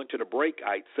before we went to the break,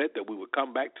 I said that we would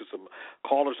come back to some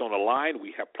callers on the line.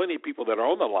 We have plenty of people that are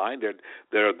on the line.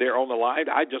 They're on the line.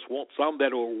 I just want some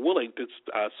that are willing to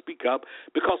speak up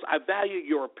because I value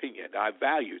your opinion. I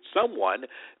value someone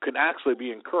can actually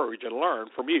be encouraged and learn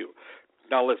from you.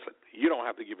 Now, listen, you don't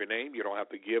have to give your name. You don't have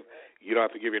to give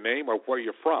your name or where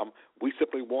you're from. We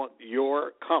simply want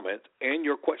your comment and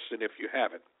your question if you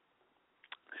have it.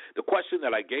 The question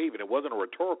that I gave, and it wasn't a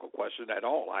rhetorical question at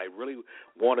all, I really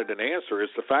wanted an answer,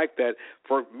 is the fact that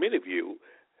for many of you,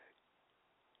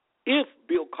 if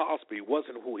Bill Cosby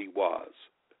wasn't who he was,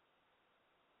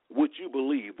 would you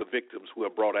believe the victims who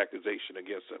have brought accusation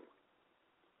against him?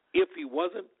 If he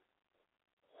wasn't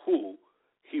who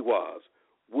he was,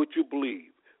 would you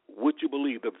believe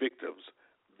the victims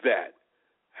that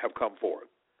have come forward?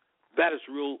 That is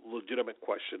a real legitimate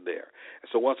question there.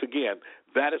 So once again,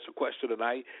 that is the question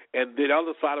tonight. And the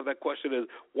other side of that question is,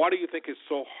 why do you think it's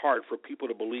so hard for people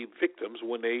to believe victims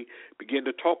when they begin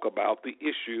to talk about the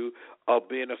issue of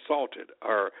being assaulted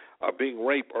or being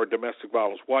raped or domestic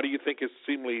violence? Why do you think it's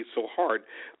seemingly so hard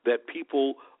that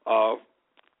people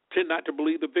tend not to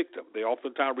believe the victim? They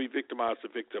oftentimes re-victimize the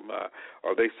victim,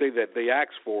 or they say that they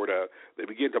asked for it. They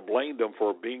begin to blame them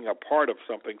for being a part of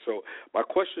something. So my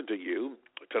question to you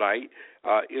tonight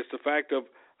is the fact of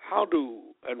how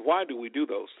do and why do we do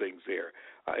those things there?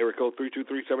 Area code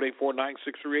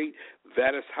 323-784-9638.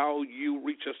 That is how you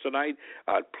reach us tonight.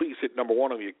 Please hit number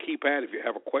 1 on your keypad if you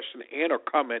have a question and or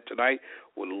comment tonight.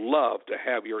 Would love to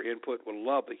have your input. Would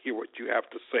love to hear what you have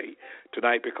to say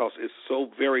tonight because it's so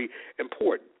very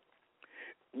important.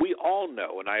 We all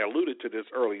know, and I alluded to this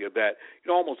earlier, that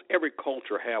almost every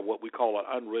culture have what we call an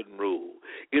unwritten rule.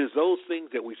 It is those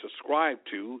things that we subscribe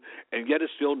to, and yet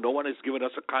it's still no one has given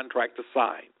us a contract to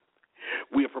sign.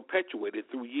 We have perpetuated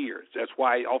through years. That's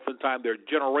why oftentimes they're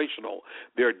generational.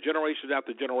 There are generations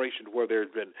after generation where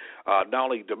there's been not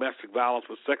only domestic violence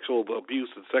but sexual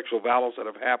abuse and sexual violence that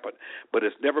have happened, but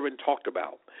it's never been talked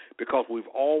about because we've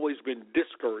always been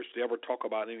discouraged to ever talk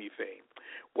about anything.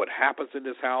 What happens in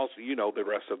this house, the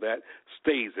rest of that,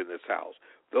 stays in this house.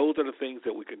 Those are the things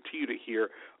that we continue to hear.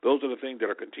 Those are the things that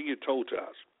are continued told to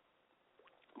us.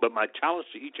 But my challenge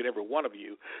to each and every one of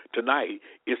you tonight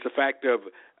is the fact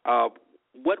of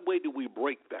what way do we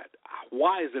break that?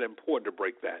 Why is it important to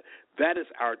break that? That is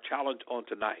our challenge on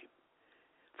tonight.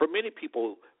 For many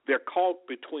people, they're caught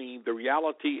between the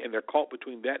reality and they're caught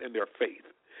between that and their faith.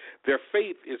 Their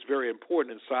faith is very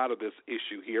important inside of this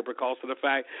issue here because of the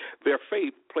fact their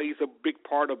faith plays a big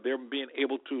part of them being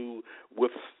able to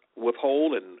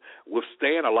withhold and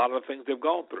withstand a lot of the things they've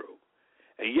gone through.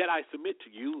 And yet I submit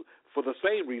to you, for the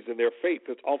same reason, their faith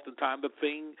is oftentimes the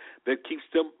thing that keeps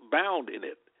them bound in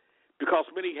it. Because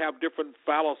many have different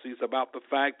fallacies about the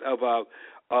fact of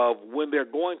when they're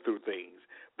going through things,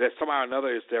 that somehow or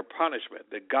another is their punishment,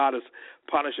 that God is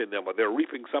punishing them or they're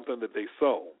reaping something that they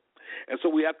sow. And so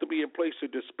we have to be in place to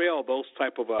dispel those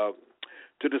type of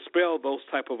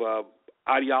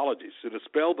ideologies, to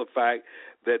dispel the fact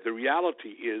that the reality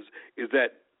is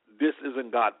that this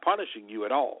isn't God punishing you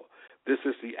at all. This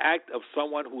is the act of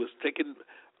someone who has taken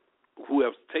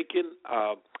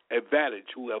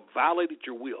advantage, who have violated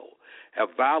your will, have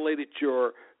violated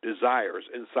your desires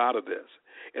inside of this.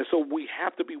 And so we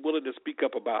have to be willing to speak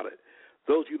up about it.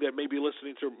 Those of you that may be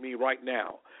listening to me right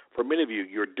now, for many of you,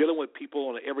 you're dealing with people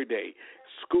on an everyday,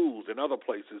 schools and other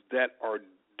places that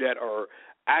are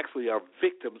actually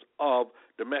victims of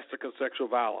domestic and sexual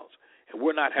violence. And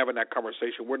we're not having that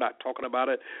conversation. We're not talking about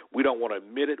it. We don't want to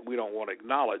admit it. We don't want to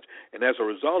acknowledge. And as a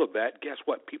result of that, guess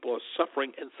what? People are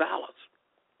suffering in silence.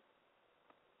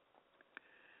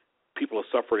 People are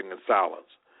suffering in silence.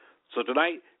 So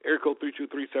tonight, area code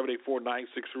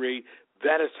 323-784-9638.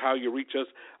 That is how you reach us.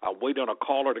 I'm waiting on a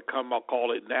caller to come. I'll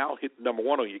call it now. Hit number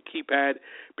 1 on your keypad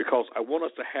because I want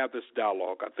us to have this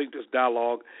dialogue. I think this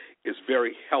dialogue is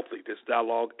very healthy. This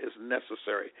dialogue is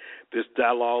necessary. This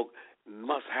dialogue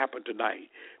must happen tonight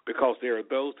because there are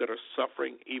those that are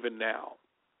suffering even now.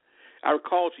 I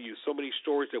recall to you so many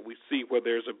stories that we see where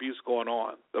there's abuse going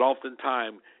on that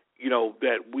oftentimes,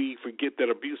 that we forget that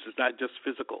abuse is not just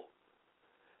physical.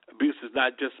 Abuse is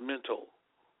not just mental.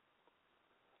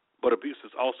 But abuse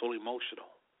is also emotional.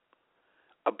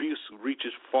 Abuse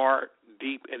reaches far,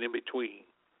 deep, and in between.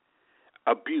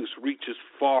 Abuse reaches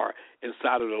far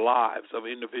inside of the lives of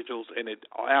individuals, and it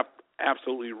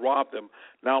absolutely robs them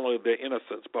not only of their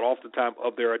innocence, but oftentimes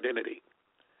of their identity.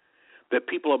 That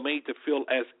people are made to feel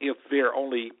as if they're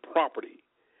only property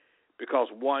because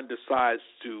one decides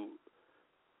to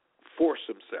force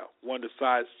himself. One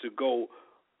decides to go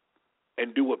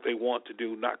and do what they want to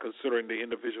do, not considering the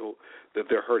individual that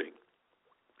they're hurting.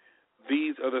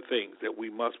 These are the things that we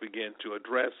must begin to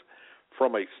address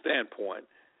from a standpoint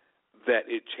that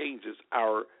it changes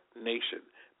our nation,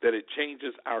 that it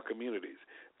changes our communities,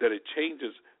 that it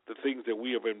changes the things that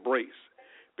we have embraced.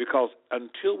 Because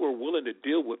until we're willing to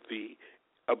deal with the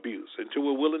abuse, until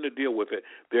we're willing to deal with it,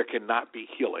 there cannot be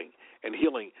healing. And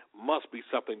healing must be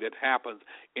something that happens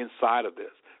inside of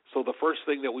this. So the first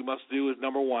thing that we must do is,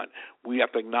 number 1, we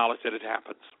have to acknowledge that it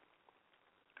happens.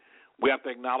 We have to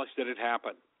acknowledge that it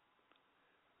happened.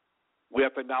 We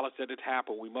have to acknowledge that it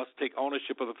happened. We must take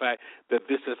ownership of the fact that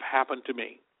this has happened to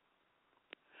me.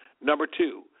 Number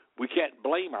 2, we can't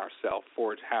blame ourselves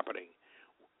for it happening.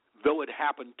 Though it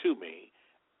happened to me,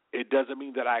 it doesn't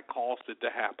mean that I caused it to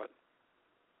happen.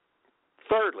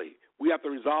 Thirdly, we have to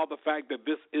resolve the fact that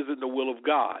this isn't the will of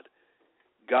God.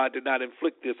 God did not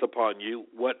inflict this upon you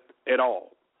at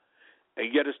all.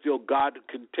 And yet it's still God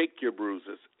can take your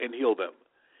bruises and heal them.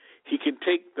 He can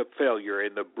take the failure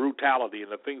and the brutality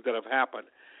and the things that have happened.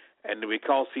 And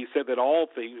because he said that all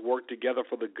things work together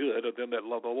for the good of them that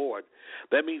love the Lord,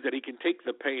 that means that he can take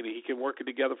the pain and he can work it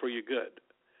together for your good.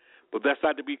 But that's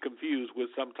not to be confused with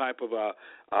some type of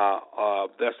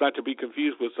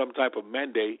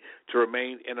mandate to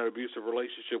remain in an abusive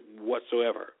relationship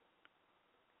whatsoever.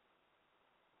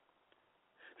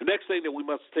 The next thing that we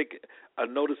must take a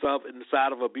notice of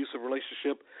inside of an abusive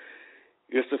relationship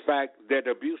is the fact that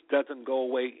abuse doesn't go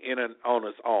away in and on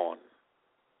its own.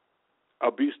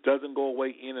 Abuse doesn't go away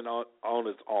in and on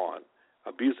its own.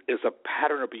 Abuse is a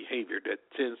pattern of behavior that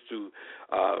tends to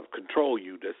control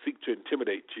you, that seeks to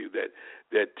intimidate you,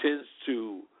 that tends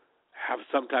to have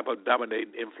some type of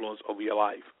dominating influence over your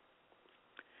life.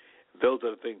 Those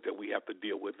are the things that we have to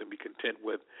deal with and be content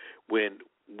with when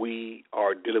we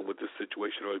are dealing with this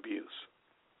situation of abuse.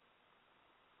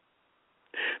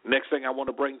 Next thing I want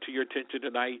to bring to your attention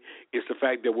tonight is the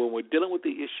fact that when we're dealing with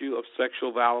the issue of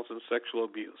sexual violence and sexual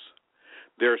abuse,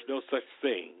 there is no such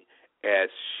thing as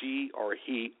she or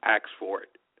he asks for it.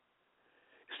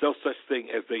 There's no such thing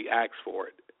as they ask for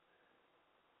it.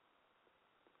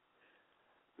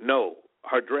 No,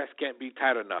 her dress can't be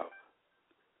tight enough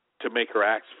to make her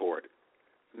ask for it.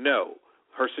 No,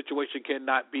 her situation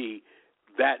cannot be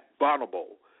that vulnerable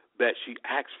that she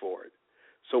asks for it.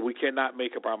 So we cannot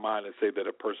make up our mind and say that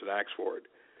a person asks for it.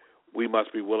 We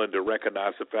must be willing to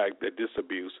recognize the fact that this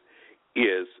abuse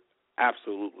is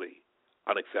absolutely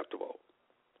unacceptable.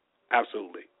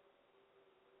 Absolutely.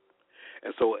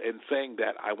 And so in saying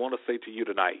that, I want to say to you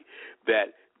tonight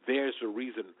that there's a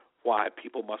reason why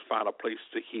people must find a place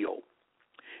to heal.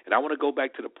 And I want to go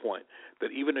back to the point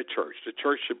that even the church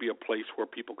should be a place where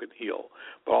people can heal,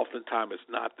 but oftentimes it's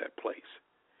not that place.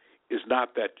 It's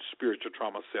not that spiritual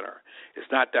trauma center.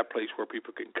 It's not that place where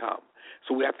people can come.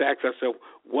 So we have to ask ourselves,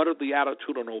 what are the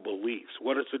attitudinal beliefs?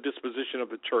 What is the disposition of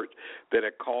the church that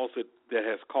has caused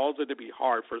it to be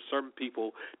hard for certain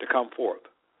people to come forth?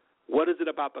 What is it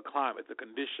about the climate, the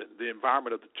condition, the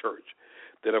environment of the church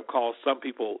that have caused some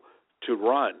people to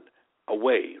run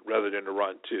away rather than to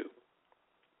run to?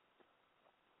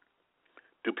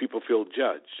 Do people feel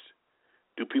judged?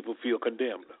 Do people feel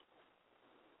condemned?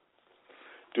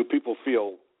 Do people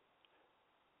feel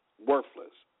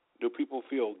worthless? Do people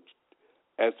feel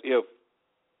as if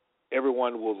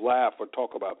everyone will laugh or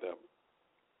talk about them.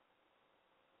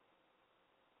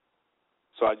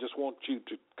 So I just want you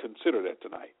to consider that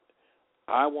tonight.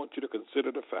 I want you to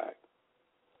consider the fact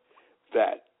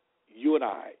that you and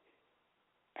I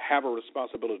have a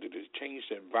responsibility to change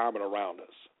the environment around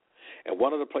us. And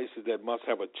one of the places that must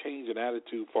have a change in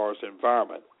attitude for our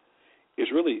environment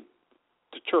is really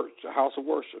the church, the house of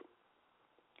worship.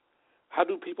 How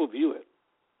do people view it?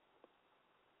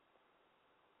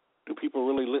 Do people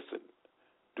really listen?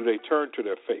 Do they turn to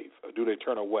their faith, or do they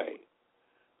turn away?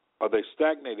 Are they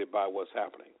stagnated by what's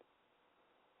happening?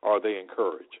 Or are they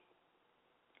encouraged?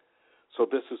 So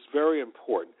this is very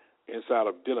important inside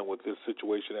of dealing with this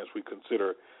situation as we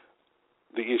consider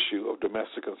the issue of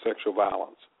domestic and sexual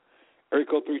violence. Area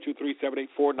code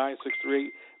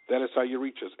 323-784-9638. That is how you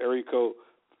reach us. Area code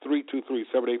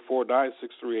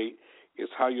 323-784-9638 is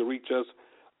how you reach us.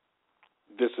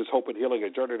 This is Hope and Healing, a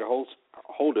journey to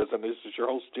hold us, and this is your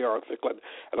host, J.R. Thicklin,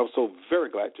 and I'm so very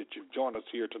glad that you've joined us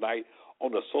here tonight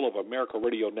on the Soul of America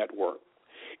Radio Network.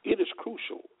 It is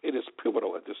crucial, it is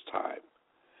pivotal at this time.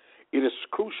 It is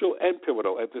crucial and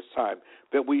pivotal at this time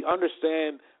that we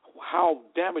understand how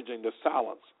damaging the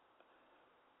silence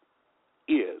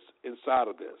is inside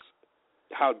of this,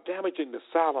 how damaging the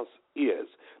silence is,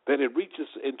 that it reaches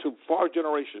into far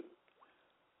generations.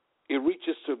 It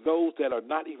reaches to those that are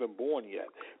not even born yet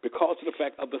because of the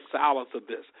fact of the silence of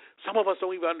this. Some of us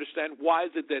don't even understand why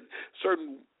is it that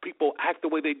certain people act the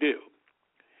way they do.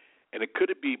 And it could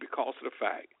it be because of the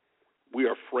fact we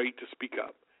are afraid to speak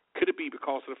up? Could it be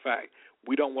because of the fact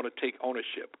we don't want to take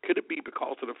ownership? Could it be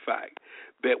because of the fact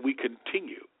that we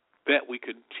continue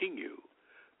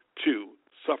to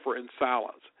suffer in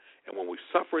silence? And when we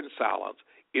suffer in silence,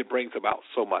 it brings about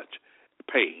so much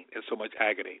pain and so much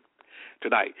agony.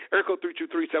 Tonight, area code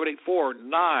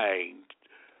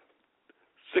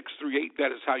 323-784-9638.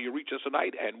 That is how you reach us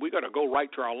tonight. And we're going to go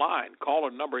right to our line. Caller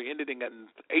number ending in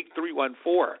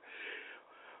 8314.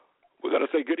 We're going to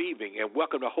say good evening and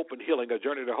welcome to Hope and Healing, a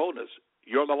journey to wholeness.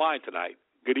 You're on the line tonight.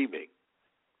 Good evening.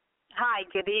 Hi,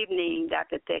 good evening,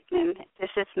 Dr. Thicklin. This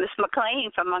is Miss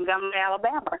McLean from Montgomery,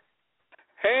 Alabama.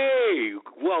 Hey,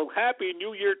 well, Happy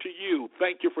New Year to you.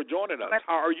 Thank you for joining us.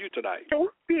 How are you tonight? Thank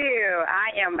you.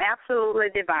 I am absolutely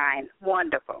divine.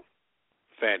 Wonderful.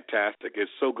 Fantastic.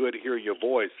 It's so good to hear your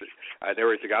voice and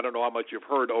everything. I don't know how much you've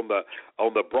heard on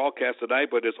the broadcast tonight,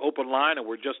 but it's open line, and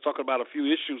we're just talking about a few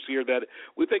issues here that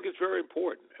we think is very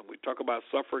important. And we talk about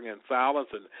suffering and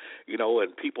silence and,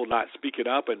 and people not speaking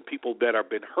up and people that have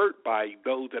been hurt by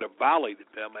those that have violated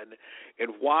them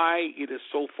and why it is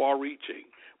so far-reaching.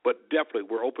 But definitely,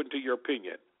 we're open to your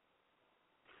opinion.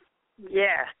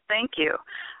 Yes, thank you.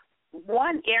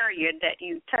 One area that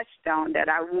you touched on that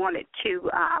I wanted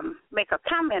to make a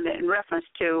comment in reference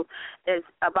to is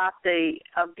about the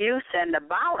abuse and the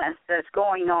violence that's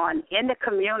going on in the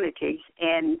communities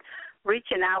and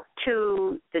reaching out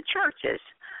to the churches.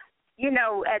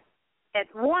 At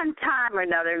one time or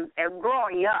another,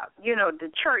 growing up,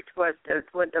 the church was the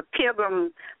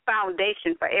pilgrim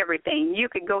foundation for everything. You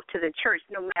could go to the church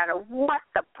no matter what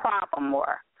the problem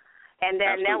were. And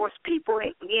then there was people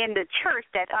in the church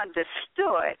that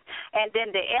understood, and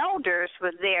then the elders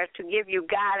was there to give you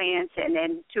guidance and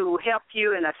then to help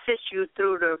you and assist you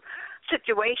through the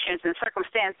situations and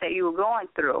circumstances that you were going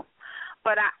through.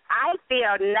 But I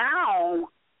feel now,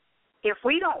 if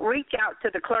we don't reach out to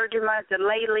the clergymen, the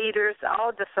lay leaders,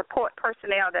 all the support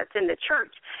personnel that's in the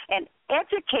church and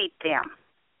educate them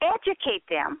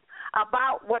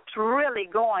about what's really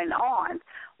going on,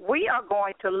 we are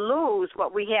going to lose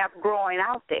what we have growing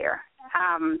out there.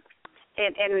 And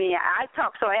I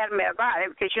talk so adamant about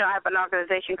it because, I have an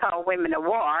organization called Women of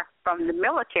War from the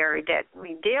military that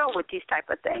we deal with these type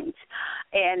of things.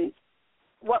 And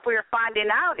what we're finding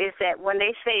out is that when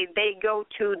they say they go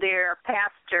to their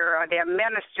pastor or their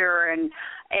minister and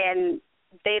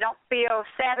they don't feel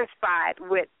satisfied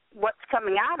with what's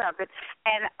coming out of it,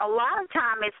 and a lot of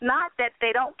time it's not that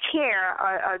they don't care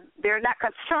or they're not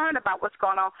concerned about what's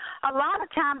going on. A lot of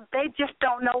times they just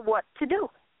don't know what to do.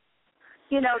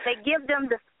 They give them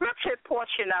the scripture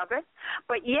portion of it,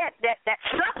 but yet that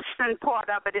substance part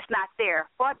of it is not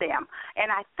there for them.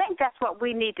 And I think that's what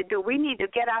we need to do. We need to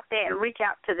get out there and reach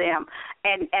out to them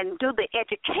and do the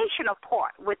educational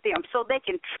part with them so they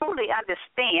can truly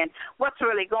understand what's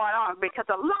really going on, because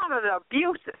a lot of the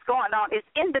abuse that's going on is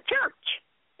in the church.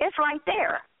 It's right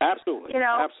there. Absolutely.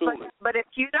 Absolutely. But if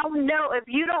you don't know it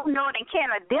and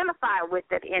can't identify with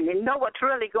it and know what's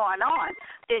really going on,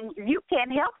 then you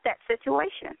can't help that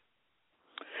situation.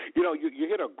 You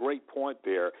hit a great point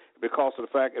there because of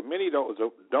the fact, and many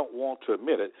don't want to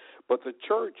admit it, but the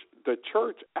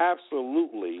church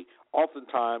absolutely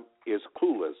oftentimes is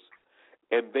clueless,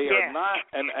 and they are not.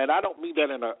 And I don't mean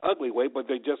that in an ugly way, but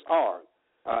they just are,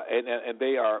 and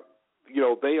they are,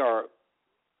 they are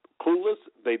clueless.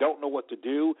 They don't know what to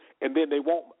do, and then they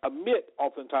won't admit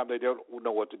oftentimes they don't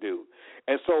know what to do.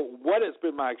 And so what has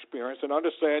been my experience, and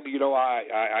understand,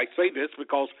 I say this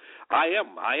because I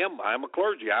am a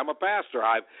clergy. I'm a pastor.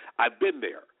 I've been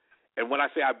there. And when I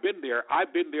say I've been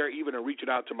there even in reaching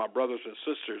out to my brothers and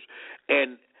sisters.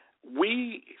 And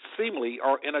we seemingly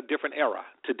are in a different era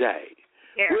today.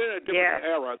 Yeah. We're in a different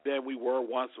era than we were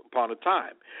once upon a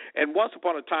time. And once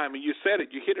upon a time, and you said it,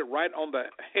 you hit it right on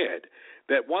the head,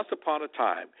 that once upon a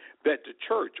time that the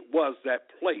church was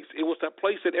that place. It was that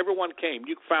place that everyone came.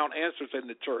 You found answers in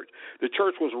the church. The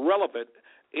church was relevant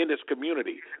in this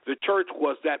community. The church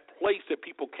was that place that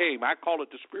people came. I call it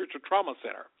the spiritual trauma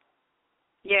center.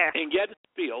 Yeah. And yet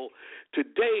still,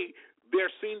 today,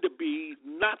 there seem to be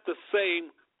not the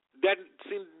same,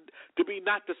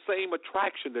 not the same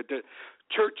attraction. That the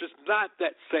church is not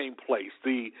that same place.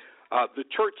 The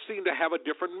church seems to have a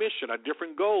different mission, a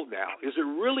different goal now. Is it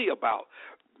really about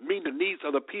meeting the needs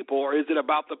of the people, or is it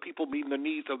about the people meeting the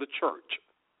needs of the church?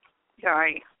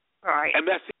 Right. Right. And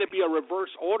that seems to be a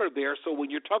reverse order there. So when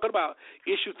you're talking about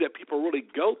issues that people really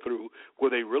go through,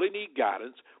 where they really need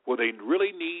guidance, where they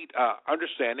really need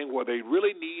understanding, where they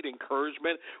really need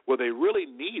encouragement, where they really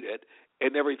need it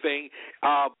and everything,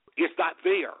 it's not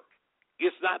there.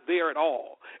 It's not there at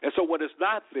all. And so when it's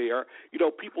not there,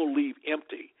 people leave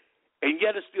empty. And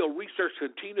yet it's still research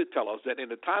continues to tell us that in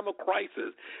a time of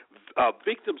crisis,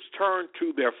 victims turn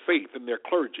to their faith and their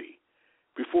clergy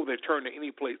before they turn to any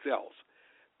place else.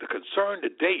 The concern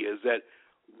today is that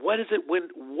what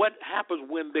happens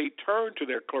when they turn to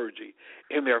their clergy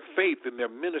and their faith and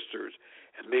their ministers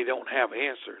and they don't have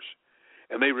answers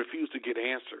and they refuse to get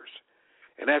answers.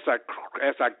 And as I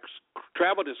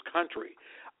travel this country,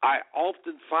 I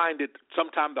often find it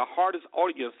sometimes the hardest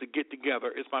audience to get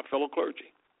together is my fellow clergy.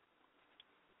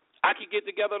 I can get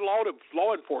together law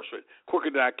enforcement quicker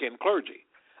than I can clergy.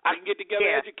 I can get together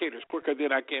educators quicker than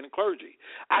I can clergy.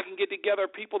 I can get together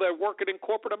people that are working in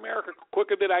corporate America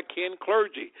quicker than I can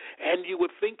clergy. And you would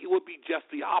think it would be just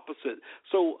the opposite.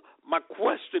 So my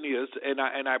question is, and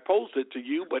I posed it to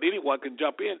you, but anyone can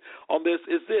jump in on this,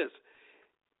 is this.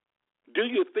 Do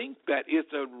you think that it's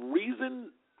a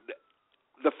reason,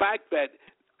 the fact that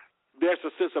there's a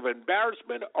sense of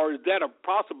embarrassment, or is that a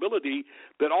possibility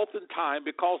that oftentimes,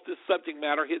 because this subject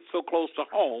matter hits so close to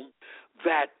home,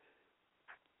 that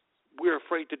we're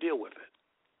afraid to deal with it?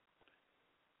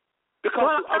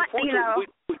 Because unfortunately,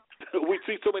 we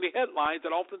see so many headlines,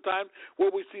 and oftentimes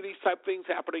where we see these type of things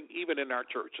happening even in our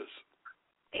churches.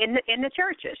 In the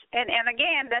churches, and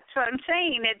again, that's what I'm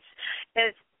saying.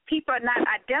 It's people are not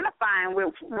identifying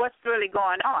with what's really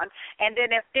going on. And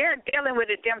then if they're dealing with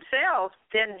it themselves,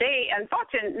 then they,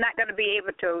 unfortunately, not going to be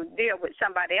able to deal with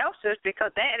somebody else's,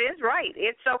 because that is right.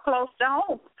 It's so close to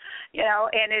home,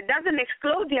 and it doesn't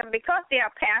exclude them because they're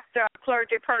a pastor, a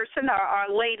clergy person, or a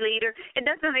lay leader. It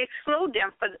doesn't exclude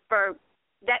them for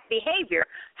that behavior.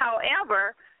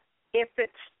 However, if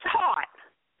it's taught,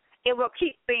 it will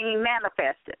keep being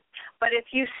manifested. But if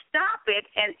you stop it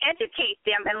and educate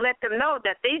them and let them know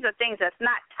that these are things that's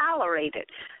not tolerated,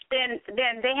 then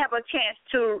they have a chance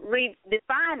to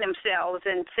redefine themselves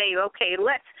and say, okay,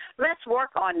 let's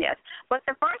work on this. But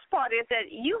the first part is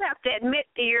that you have to admit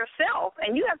to yourself,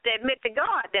 and you have to admit to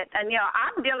God that,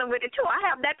 I'm dealing with it too. I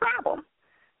have that problem,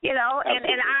 and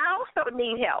I also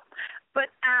need help. But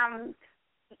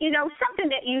something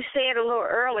that you said a little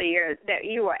earlier, that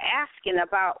you were asking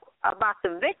about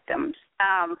the victims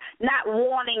not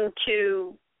wanting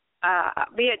to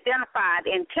be identified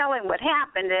and telling what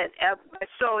happened.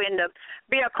 So in the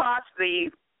Bill Cosby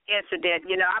incident,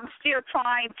 I'm still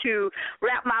trying to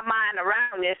wrap my mind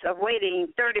around this, of waiting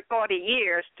 30, 40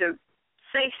 years to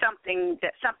say something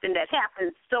that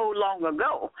happened so long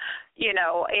ago,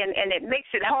 and it makes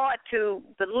it hard to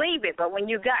believe it. But when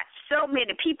you got so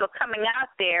many people coming out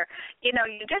there, you're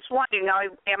just wondering,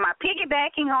 am I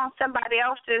piggybacking on somebody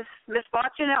else's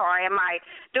misfortune, or am I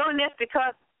doing this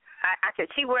because I can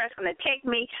see where it's going to take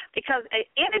me? Because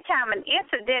anytime an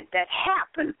incident that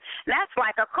happens, that's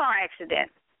like a car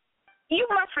accident, you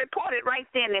must report it right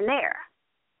then and there.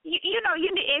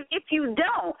 If you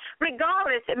don't,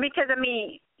 regardless, because,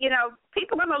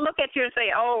 people are going to look at you and say,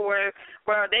 oh,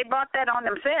 well, they brought that on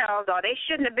themselves, or they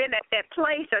shouldn't have been at that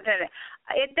place. Or that.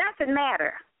 It doesn't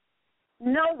matter.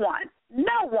 No one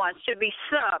No one should be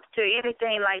sub to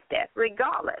anything like that,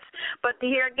 regardless. But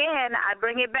here again, I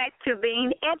bring it back to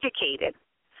being educated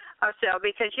ourselves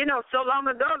because, so long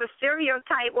ago the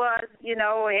stereotype was,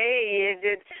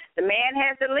 hey, the man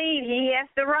has the lead, he has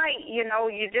the right,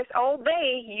 you just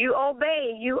obey, you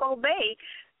obey, you obey.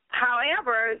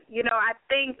 However, I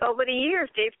think over the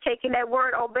years they've taken that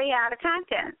word obey out of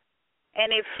content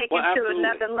and they've taken it to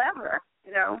another level,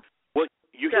 Well,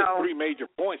 you hit three major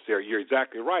points there. You're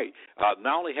exactly right.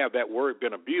 Not only have that word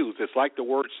been abused, it's like the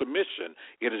word submission.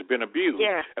 It has been abused.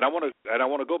 Yeah. And I want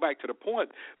to go back to the point.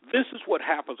 This is what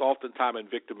happens oftentimes in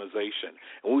victimization.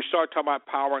 And we start talking about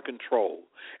power and control.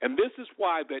 And this is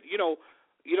why that,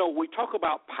 we talk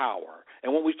about power.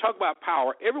 And when we talk about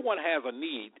power, everyone has a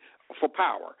need for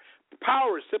power.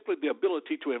 Power is simply the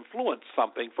ability to influence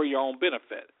something for your own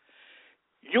benefit.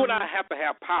 You and I have to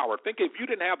have power. Think if you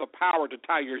didn't have the power to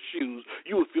tie your shoes,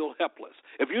 you would feel helpless.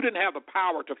 If you didn't have the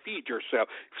power to feed yourself.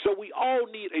 So we all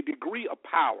need a degree of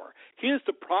power. Here's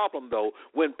the problem, though,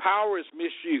 when power is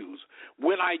misused.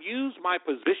 When I use my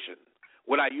position,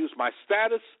 when I use my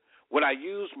status, when I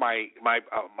use my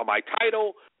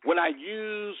title, when I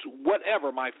use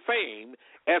whatever, my fame,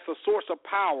 as a source of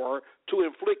power to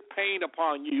inflict pain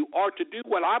upon you or to do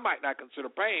what I might not consider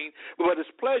pain, but it's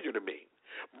pleasure to me.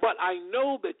 But I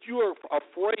know that you are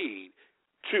afraid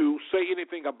to say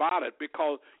anything about it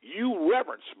because you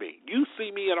reverence me. You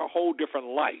see me in a whole different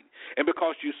light. And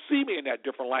because you see me in that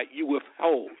different light, you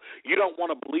withhold. You don't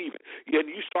want to believe it. And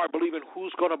you start believing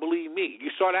who's going to believe me.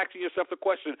 You start asking yourself the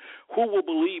question, who will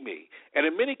believe me? And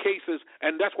in many cases,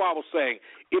 and that's why I was saying,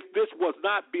 if this was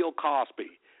not Bill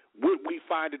Cosby, would we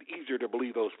find it easier to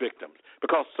believe those victims?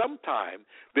 Because sometimes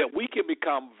that we can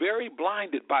become very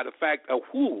blinded by the fact of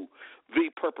who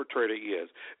the perpetrator is.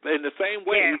 In the same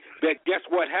way that guess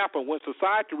what happened when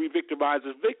society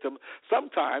re-victimizes victims,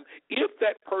 sometimes if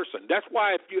that person, that's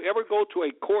why if you ever go to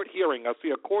a court hearing, I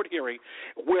see a court hearing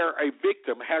where a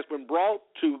victim has been brought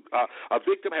to, a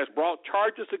victim has brought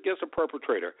charges against a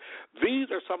perpetrator,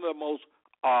 these are some of the most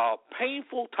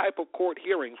painful type of court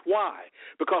hearings. Why?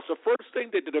 Because the first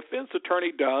thing that the defense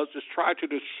attorney does is try to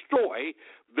destroy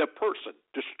the person,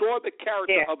 destroy the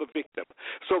character of the victim.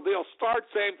 So they'll start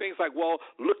saying things like, well,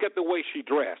 look at the way she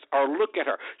dressed, or look at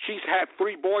her. She's had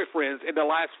 3 boyfriends in the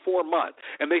last 4 months.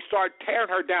 And they start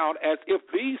tearing her down as if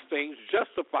these things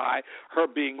justify her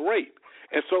being raped.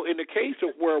 And so in the case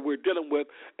of where we're dealing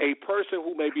with a person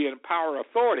who may be in power or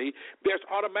authority, there's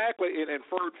automatically an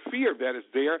inferred fear that is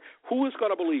there. Who is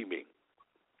going to believe me?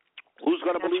 Who's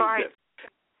going to believe this?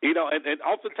 And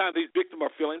oftentimes these victims are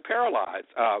feeling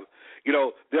paralyzed.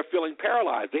 They're feeling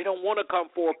paralyzed. They don't want to come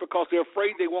forth because they're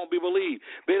afraid they won't be believed.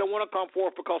 They don't want to come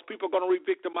forth because people are going to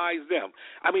re-victimize them.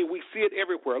 I mean, we see it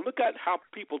everywhere. Look at how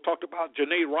people talked about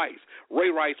Janae Rice,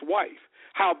 Ray Rice's wife.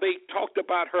 How they talked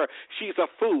about her. She's a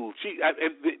fool.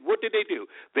 What did they do?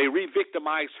 They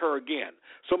re-victimized her again.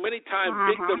 So many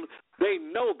times victims, they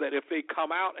know that if they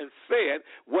come out and say it,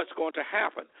 what's going to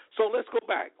happen. So let's go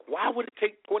back. Why would it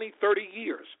take 20, 30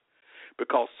 years?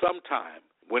 Because sometimes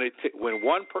when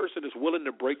one person is willing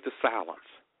to break the silence,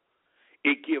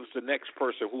 it gives the next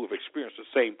person who have experienced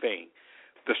the same thing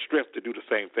the strength to do the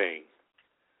same thing.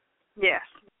 Yes.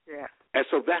 And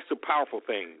so that's the powerful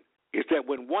thing. Is that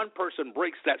when one person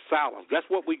breaks that silence, that's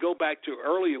what we go back to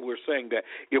earlier. We're saying that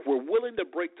if we're willing to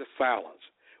break the silence,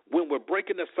 when we're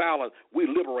breaking the silence, we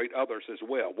liberate others as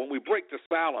well. When we break the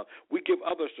silence, we give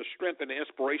others the strength and the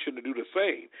inspiration to do the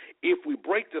same. If we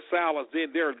break the silence,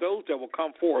 then there are those that will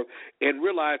come forth and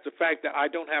realize the fact that I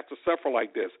don't have to suffer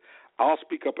like this. I'll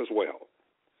speak up as well.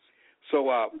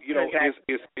 So, and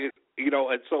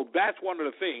so that's one of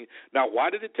the things. Now, why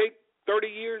did it take 30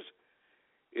 years?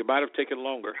 It might have taken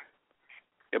longer.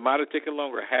 It might have taken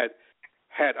longer had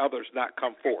others not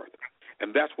come forth.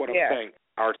 And that's what I'm saying.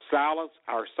 Our silence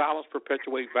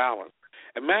perpetuates violence.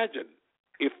 Imagine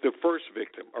if the first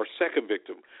victim or second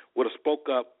victim would have spoke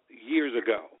up years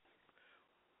ago.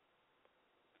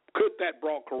 Could that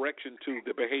brought correction to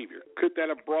the behavior? Could that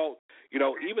have brought,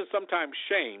 even sometimes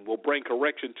shame will bring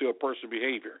correction to a person's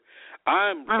behavior.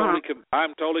 I'm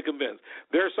totally convinced.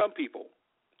 There are some people,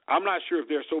 I'm not sure if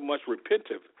they're so much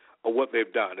repentive of what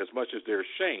they've done as much as they're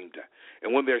ashamed.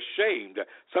 And when they're shamed,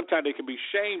 sometimes they can be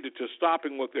shamed into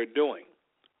stopping what they're doing.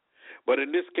 But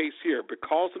in this case here,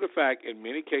 because of the fact in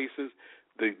many cases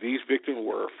these victims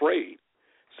were afraid.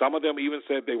 Some of them even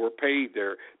said they were paid,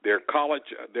 their college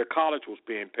was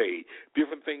being paid.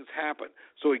 Different things happened.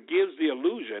 So it gives the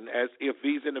illusion as if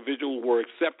these individuals were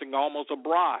accepting almost a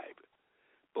bribe.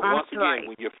 But once again,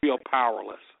 when you feel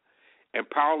powerless, and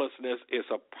powerlessness is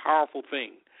a powerful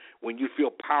thing. When you feel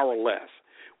powerless,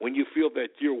 when you feel that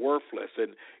you're worthless.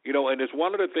 And, and it's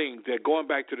one of the things that, going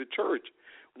back to the church,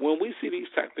 when we see these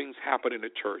type of things happen in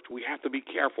the church, we have to be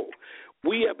careful.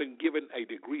 We have been given a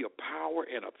degree of power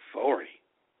and authority.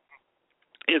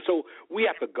 And so we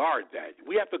have to guard that.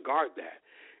 We have to guard that.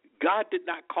 God did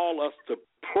not call us to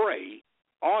pray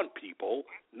on people,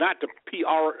 not to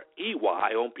P-R-E-Y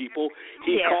on people.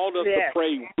 He called us to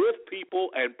pray with people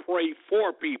and pray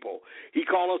for people. He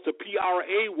called us to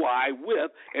P-R-A-Y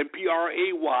with and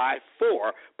P-R-A-Y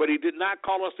for, but he did not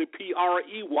call us to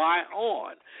P-R-E-Y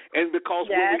on. And because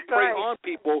when we pray on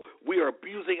people, we are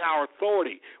abusing our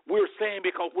authority. We're saying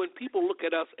because when people look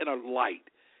at us in a light,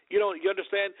 you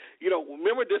understand?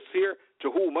 Remember this here, to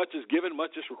whom much is given,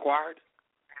 much is required?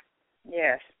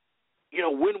 Yes.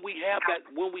 When we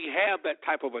have that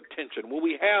type of attention, when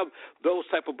we have those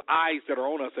type of eyes that are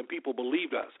on us and people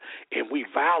believe us, and we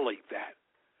violate that.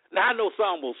 Now, I know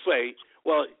some will say,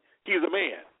 well, he's a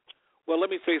man. Well, let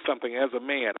me say something. As a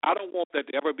man, I don't want that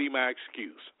to ever be my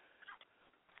excuse.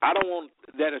 I don't want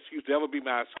that excuse to ever be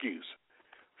my excuse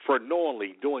for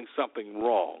knowingly doing something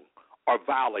wrong or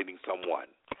violating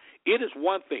someone. It is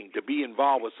one thing to be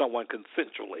involved with someone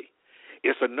consensually.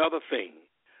 It's another thing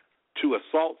to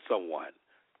assault someone,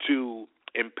 to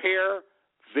impair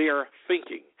their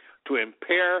thinking, to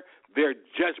impair their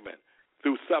judgment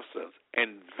through substance,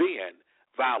 and then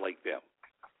violate them.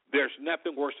 There's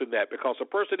nothing worse than that, because a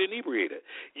person inebriated,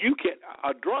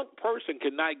 a drunk person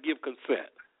cannot give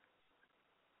consent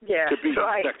to be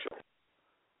sexual.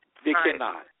 They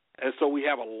cannot. And so we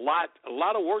have a lot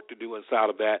of work to do inside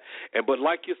of that. But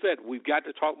like you said, we've got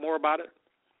to talk more about it.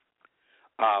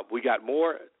 We got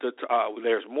more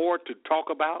there's more to talk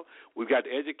about. We've got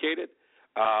to educate it.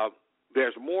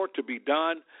 There's more to be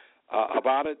done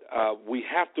about it. We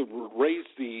have to raise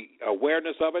the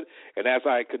awareness of it. And as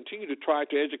I continue to try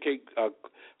to educate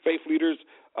faith leaders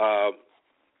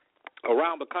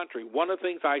around the country, one of the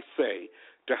things I say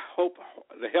to help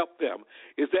them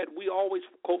is that we always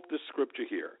quote this scripture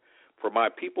here: "For my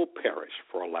people perish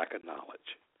for a lack of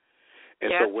knowledge."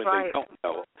 And so when they don't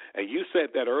know, and you said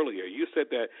that earlier, you said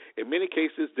that in many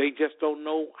cases they just don't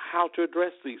know how to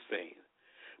address these things.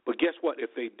 But guess what?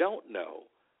 If they don't know,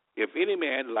 if any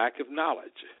man lacketh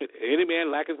knowledge, any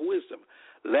man lacketh wisdom,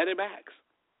 let him ask.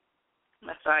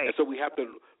 That's right. And so we have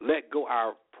to let go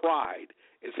our pride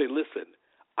and say, listen,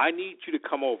 I need you to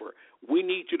come over. We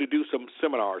need you to do some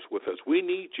seminars with us. We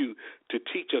need you to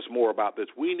teach us more about this.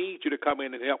 We need you to come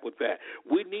in and help with that.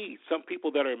 We need some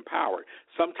people that are empowered,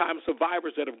 sometimes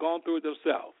survivors that have gone through it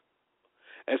themselves.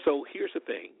 And so here's the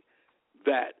thing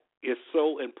that is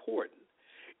so important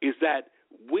is that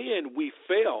when we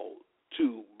fail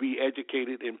to be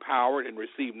educated, empowered, and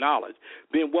receive knowledge,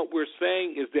 then what we're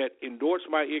saying is that endorse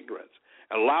my ignorance,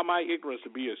 allow my ignorance to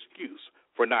be an excuse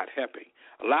for not helping,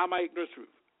 allow my ignorance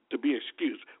to be an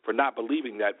excuse for not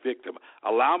believing that victim.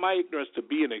 Allow my ignorance to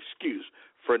be an excuse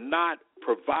for not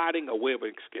providing a way of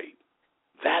escape.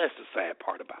 That is the sad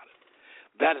part about it.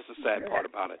 That is the sad part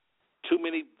about it. Too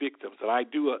many victims, and I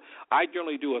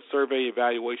generally do a survey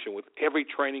evaluation with every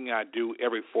training I do,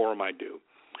 every forum I do.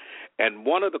 And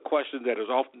one of the questions that is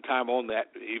oftentimes on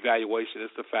that evaluation is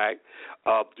the fact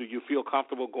of, do you feel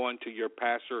comfortable going to your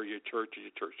pastor or your church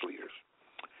leaders?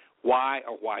 Why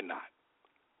or why not?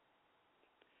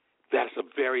 That's a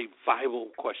very vital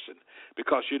question,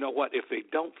 because you know what? If they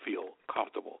don't feel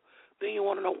comfortable, then you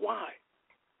want to know why.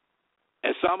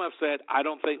 And some have said, I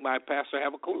don't think my pastor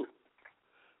have a clue.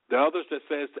 There are others that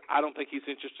says, I don't think he's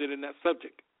interested in that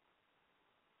subject.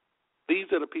 These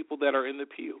are the people that are in the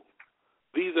pew.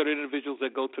 These are the individuals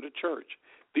that go to the church.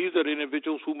 These are the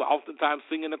individuals who oftentimes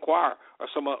sing in the choir or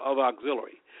some other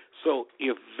auxiliary. So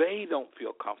if they don't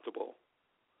feel comfortable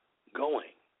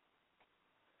going,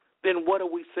 then what are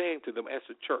we saying to them as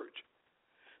a church?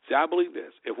 See, I believe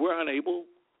this. If we're unable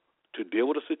to deal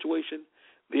with a situation,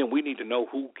 then we need to know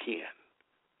who can.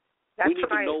 We need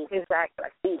to know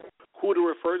who to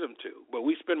refer them to. But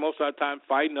we spend most of our time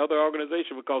fighting other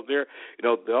organizations because they're,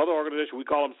 the other organization, we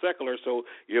call them secular, so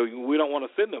we don't want to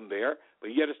send them there,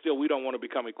 but yet still we don't want to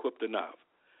become equipped enough.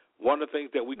 One of the things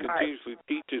that we continuously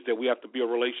teach is that we have to be a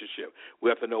relationship.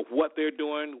 We have to know what they're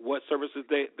doing, what services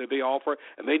that they offer,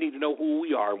 and they need to know who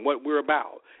we are and what we're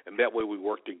about, and that way we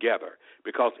work together.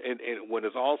 Because and when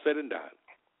it's all said and done,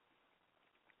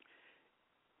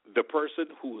 the person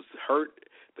who's hurt,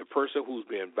 the person who's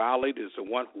being violated is the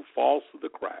one who falls through the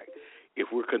crack. if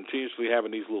we're continuously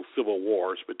having these little civil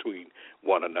wars between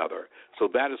one another. So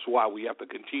that is why we have to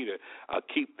continue to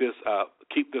keep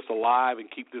this alive and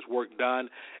keep this work done.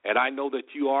 And I know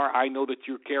that you are. I know that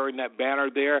you're carrying that banner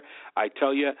there. I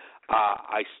tell you,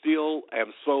 I still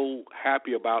am so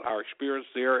happy about our experience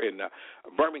there in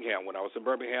Birmingham. When I was in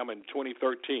Birmingham in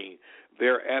 2013,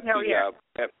 there at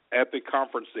the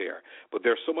conference there. But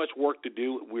there's so much work to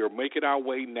do. We're making our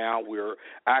way now. We're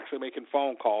actually making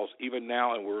phone calls even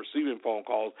now, and we're receiving phone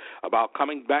calls about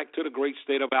coming back to the great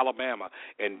state of Alabama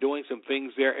and doing some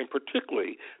things there, and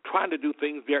particularly trying to do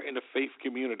things there in the faith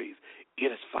communities.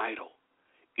 It is vital.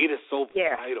 It is so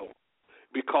vital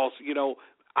because, you know,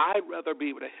 I'd rather be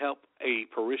able to help a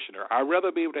parishioner. I'd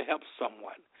rather be able to help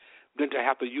someone than to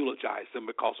have to eulogize them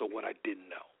because of what I didn't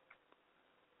know.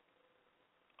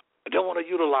 I don't want to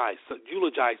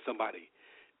eulogize somebody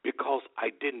because I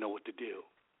didn't know what to do,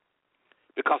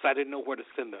 because I didn't know where to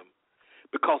send them,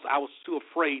 because I was too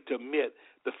afraid to admit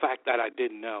the fact that I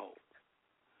didn't know.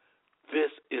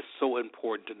 This is so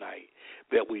important tonight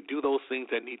that we do those things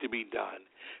that need to be done,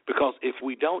 because if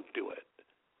we don't do it,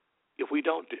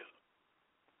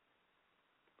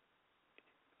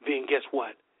 then guess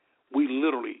what? We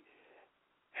literally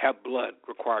have blood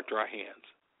required to our hands.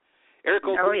 Area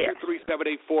code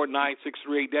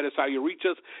 323-784-9638. That is how you reach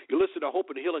us. You listen to Hope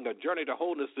and Healing, A Journey to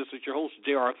Wholeness. This is your host,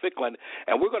 J.R. Thicklin,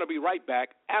 and we're going to be right back.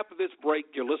 After this break,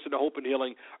 you're listening to Hope and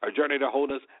Healing, A Journey to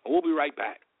Wholeness, and we'll be right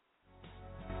back.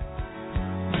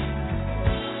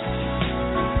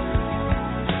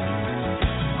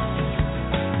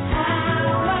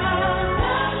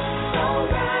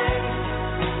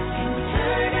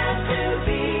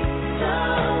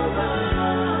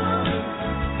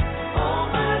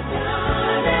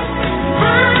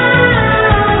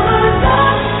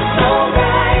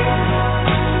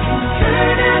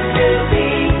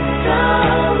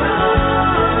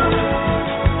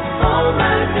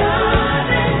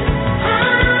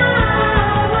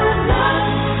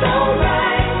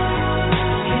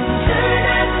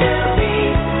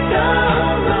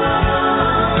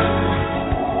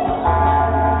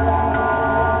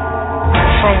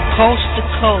 Coast to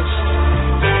coast,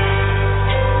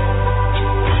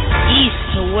 east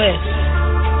to west.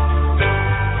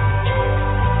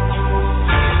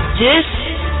 This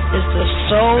is the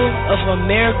Soul of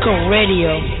America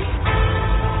Radio.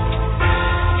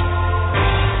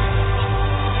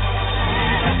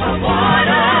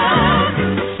 Water,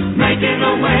 making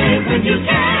a way when you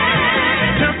can.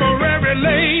 Temporary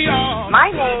layoff. My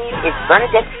name is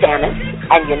Bernadette Stannis,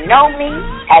 and you know me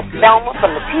as Thelma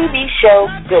from the TV show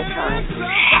Good Times.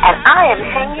 And I am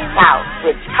hanging out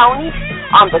with Tony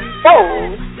on the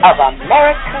Soul of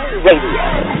America Radio.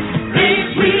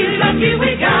 Ain't we lucky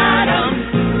we got 'em?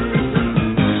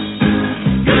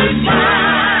 Good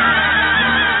times.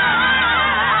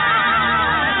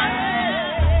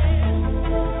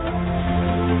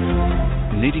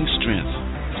 Needing strength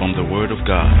from the Word of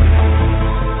God.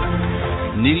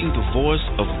 Needing the voice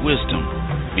of wisdom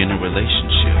in a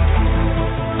relationship.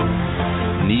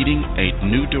 Needing a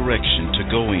new direction to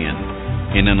go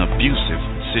in an abusive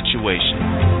situation.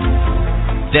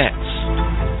 That's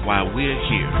why we're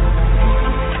here.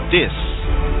 This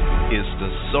is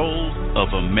the Soul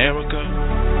of America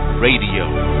Radio.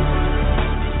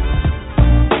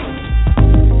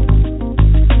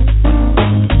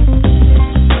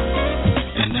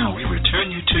 And now we return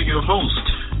you to your host,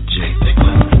 Jay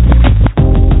Thicklin.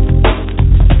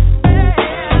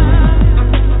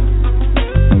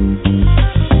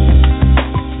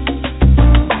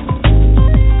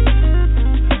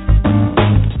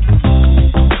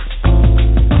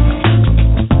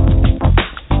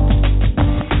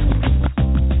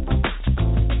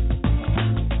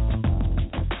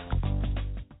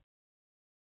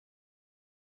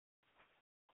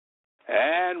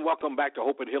 Welcome back to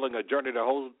Hope and Healing, A Journey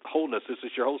to Wholeness. This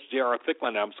is your host, J.R.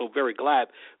 Thicklin. I'm so very glad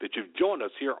that you've joined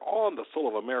us here on the Soul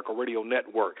of America Radio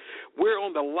Network. We're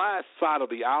on the last side of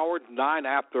the hour, 9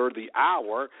 after the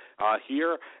hour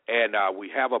here, and we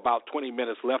have about 20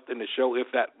 minutes left in the show,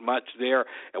 if that much there,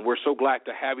 and we're so glad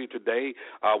to have you today.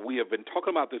 We have been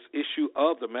talking about this issue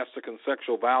of domestic and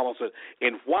sexual violence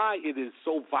and why it is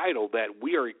so vital that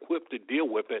we are equipped to deal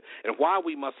with it and why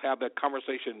we must have that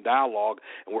conversation and dialogue,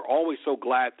 and we're always so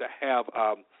glad to have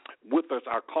with us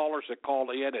our callers that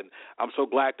call in, and I'm so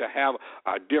glad to have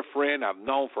a dear friend I've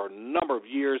known for a number of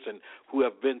years and who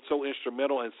have been so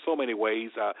instrumental in so many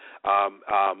ways.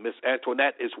 Miss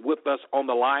Antoinette is with us on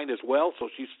the line as well, so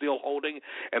she's still holding.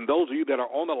 And those of you that are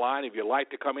on the line, if you'd like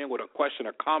to come in with a question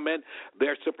or comment,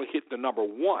 there simply hit the number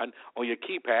 1 on your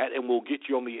keypad, and we'll get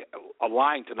you a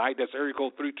line tonight. That's area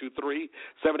code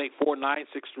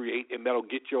 323-784-9638, and that'll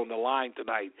get you on the line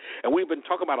tonight. And we've been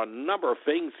talking about a number of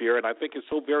things here, and I think it's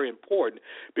so very important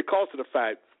because of the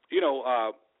fact,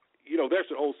 there's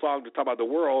an old song that talks about the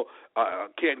world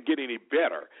can't get any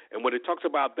better. And when it talks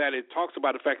about that, it talks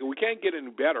about the fact that we can't get any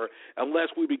better unless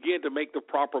we begin to make the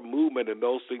proper movement in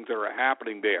those things that are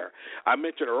happening there. I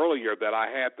mentioned earlier that I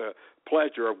had the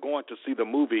pleasure of going to see the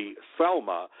movie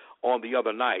Selma on the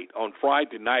other night, on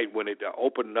Friday night when it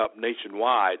opened up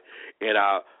nationwide. And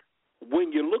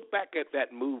when you look back at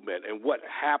that movement and what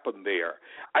happened there,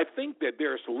 I think that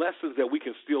there's lessons that we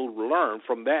can still learn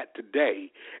from that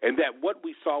today, and that what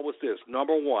we saw was this.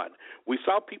 Number one, we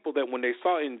saw people that when they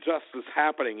saw injustice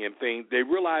happening in things, they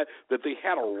realized that they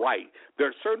had a right. There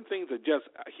are certain things that are just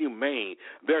humane.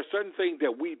 There are certain things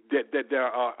that there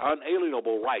are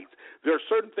unalienable rights. There are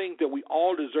certain things that we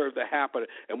all deserve to happen,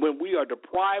 and when we are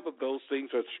deprived of those things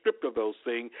or stripped of those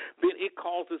things, then it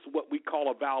causes what we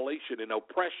call a violation and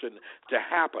oppression to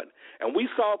happen. And we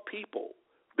saw people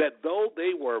that though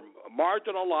they were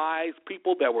marginalized,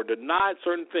 people that were denied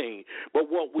certain things, but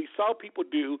what we saw people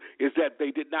do is that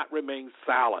they did not remain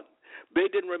silent. They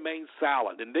didn't remain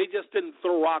silent, and they just didn't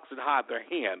throw rocks and hide their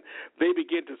hand. They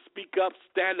began to speak up,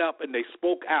 stand up, and they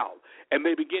spoke out, and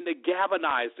they began to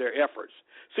galvanize their efforts.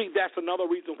 See, that's another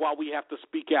reason why we have to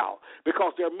speak out,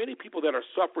 because there are many people that are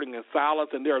suffering in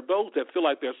silence, and there are those that feel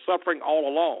like they're suffering all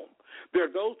alone. There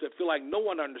are those that feel like no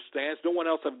one understands, no one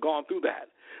else have gone through that.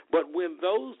 But when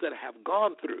those that have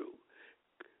gone through,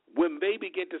 when they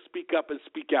begin to speak up and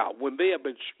speak out, when they have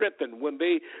been strengthened, when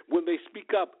they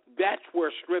speak up, that's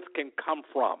where strength can come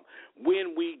from.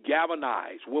 When we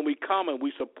galvanize, when we come and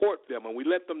we support them and we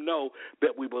let them know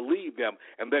that we believe them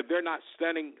and that they're not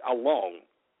standing alone,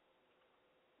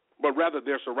 but rather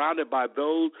they're surrounded by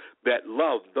those that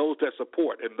love, those that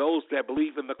support, and those that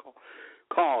believe in the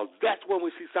cause. That's when we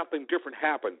see something different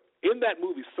happen. In that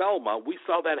movie, Selma, we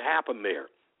saw that happen there.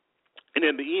 And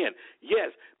in the end,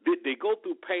 yes, did they go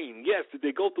through pain? Yes. Did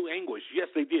they go through anguish? Yes,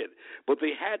 they did. But they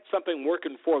had something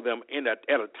working for them at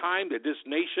a time that this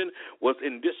nation was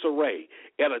in disarray,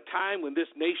 at a time when this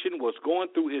nation was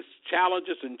going through its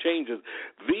challenges and changes.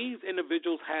 These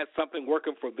individuals had something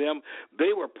working for them.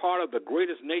 They were part of the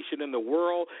greatest nation in the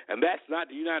world, and that's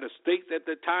not the United States at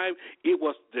the time. It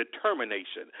was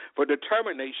determination. For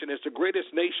determination is the greatest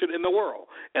nation in the world.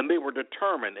 And they were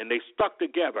determined, and they stuck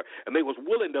together, and they was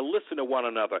willing to listen to one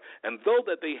another. And though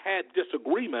that they had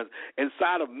disagreements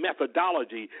inside of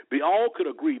methodology, they all could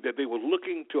agree that they were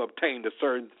looking to obtain the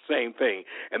same thing,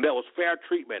 and that was fair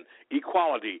treatment,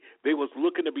 equality. They was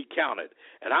looking to be counted.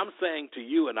 And I'm saying to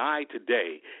you and I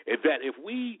today is that if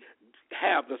we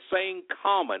have the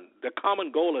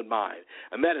common goal in mind,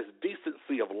 and that is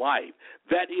decency of life.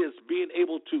 That is being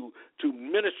able to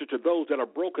minister to those that are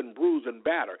broken, bruised, and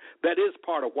battered. That is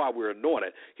part of why we're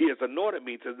anointed. He has anointed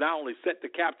me to not only set the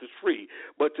captives free,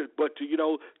 but to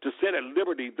set at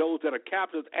liberty those that are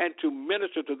captives and to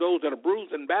minister to those that are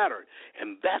bruised and battered.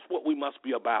 And that's what we must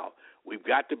be about. We've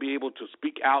got to be able to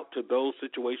speak out to those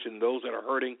situations, those that are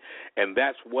hurting, and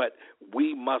that's what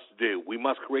we must do. We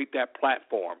must create that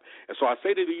platform. And so I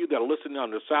say to you that are listening on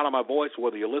the sound of my voice,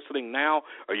 whether you're listening now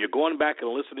or you're going back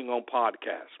and listening on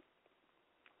podcast,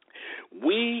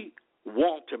 we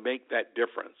want to make that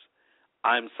difference.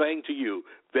 I'm saying to you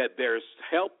that there's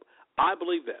help. I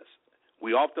believe this.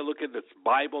 We often look at this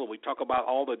Bible and we talk about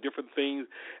all the different things,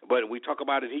 but we talk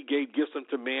about it, he gave gifts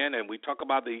unto men, and we talk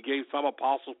about that he gave some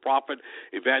apostles, prophets,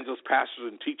 evangelists, pastors,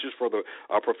 and teachers for the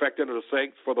perfecting of the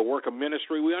saints, for the work of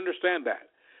ministry. We understand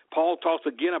that. Paul talks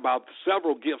again about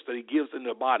several gifts that he gives in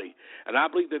the body, and I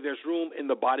believe that there's room in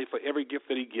the body for every gift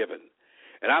that he's given.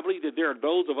 And I believe that there are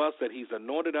those of us that he's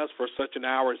anointed us for such an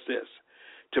hour as this,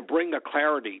 to bring the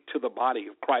clarity to the body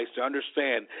of Christ, to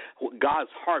understand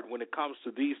God's heart when it comes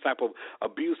to these type of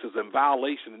abuses and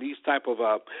violations, and these type of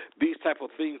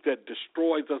things that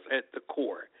destroys us at the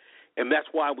core. And that's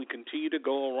why we continue to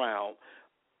go around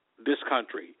this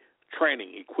country,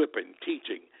 training, equipping,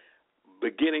 teaching,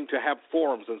 beginning to have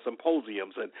forums and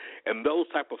symposiums and those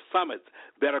type of summits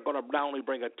that are going to not only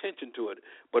bring attention to it,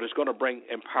 but it's going to bring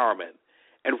empowerment.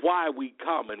 And why we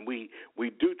come and we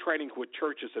do training with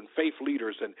churches and faith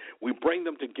leaders, and we bring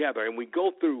them together, and we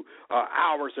go through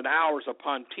hours and hours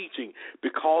upon teaching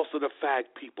because of the fact,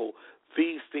 people,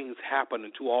 these things happen,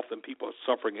 and too often people are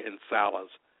suffering in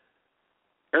silence.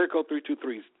 Area code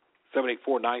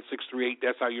 784-9638.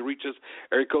 That's how you reach us.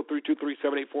 Area code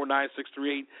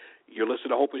 323-784-9638. You're listening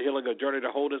to Hope and Healing, A Journey to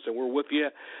Wholeness, and we're with you.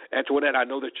 Antoinette, I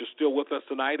know that you're still with us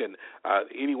tonight, and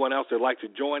anyone else that would like to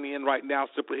join in right now,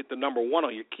 simply hit the number 1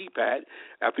 on your keypad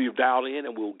after you've dialed in,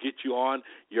 and we'll get you on.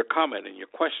 Your comment and your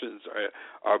questions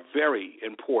are very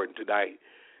important tonight.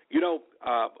 You know,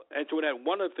 Antoinette,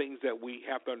 one of the things that we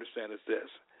have to understand is this.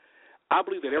 I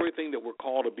believe that everything that we're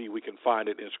called to be, we can find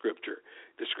it in Scripture.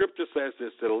 The Scripture says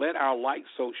this, to let our light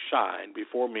so shine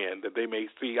before men that they may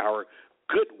see our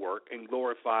good work and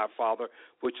glorify our Father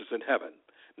which is in heaven.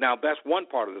 Now, that's one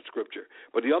part of the Scripture.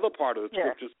 But the other part of the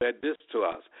Scripture said this to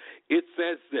us. It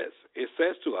says this. It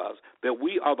says to us that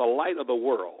we are the light of the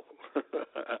world,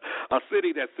 a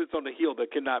city that sits on the hill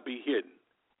that cannot be hidden.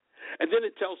 And then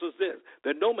it tells us this,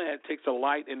 that no man takes a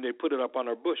light and they put it up on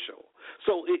a bushel.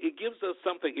 So it gives us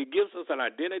something. It gives us an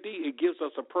identity. It gives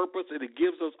us a purpose. And it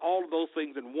gives us all of those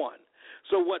things in one.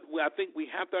 So what I think we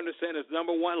have to understand is,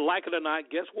 number one, like it or not,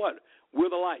 guess what? We're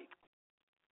the light.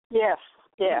 Yes,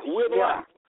 yes. We're the light.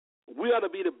 We ought to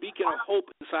be the beacon of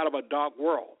hope inside of a dark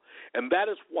world. And that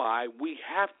is why we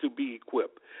have to be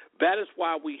equipped. That is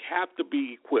why we have to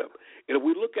be equipped. And if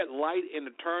we look at light in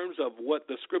the terms of what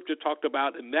the Scripture talked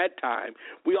about in that time,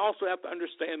 we also have to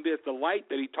understand this. The light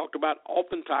that he talked about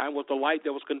oftentimes was the light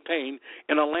that was contained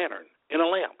in a lantern, in a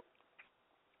lamp.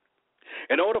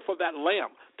 In order for that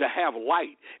lamp to have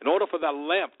light, in order for that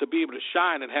lamp to be able to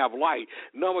shine and have light,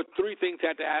 number 3 things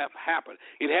had to happen.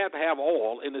 It had to have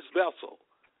oil in its vessel.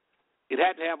 It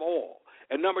had to have oil.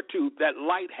 And number 2, that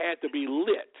light had to be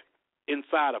lit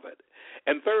inside of it.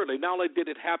 And thirdly, not only did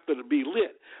it have to be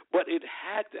lit, but it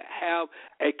had to have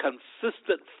a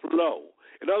consistent flow.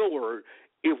 In other words,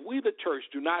 if we, the church,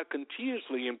 do not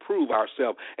continuously improve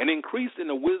ourselves and increase in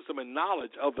the wisdom and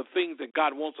knowledge of the things that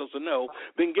God wants us to know,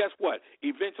 then guess what?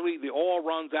 Eventually the oil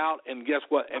runs out, and guess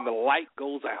what? And the light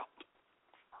goes out.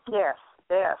 Yes,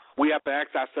 yes. We have to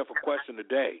ask ourselves a question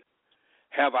today.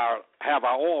 Have our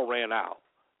oil ran out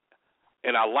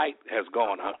and our light has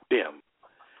gone out dim?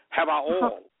 Have our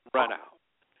oil run out?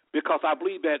 Because I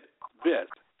believe that this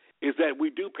is that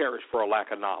we do perish for a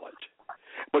lack of knowledge.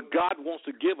 But God wants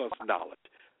to give us knowledge.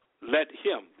 Let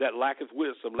him that lacketh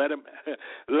wisdom, let him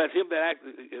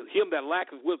that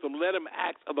lacketh wisdom, let him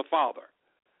ask of the Father,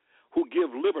 who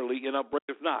give liberally and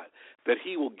upbraideth not, that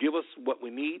he will give us what we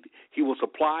need. He will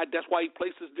supply. That's why he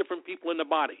places different people in the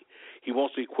body. He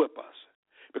wants to equip us.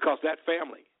 Because that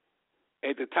family,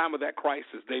 at the time of that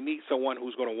crisis, they need someone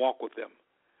who's going to walk with them.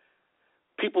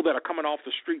 People that are coming off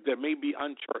the street that may be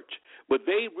unchurched, but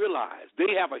they realize,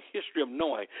 they have a history of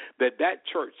knowing that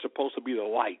church is supposed to be the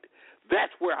light.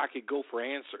 That's where I can go for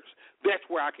answers. That's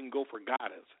where I can go for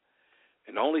guidance.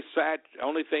 And the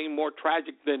only thing more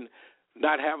tragic than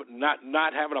not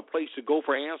having a place to go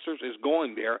for answers is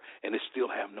going there and they still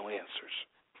have no answers.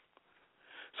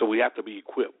 So we have to be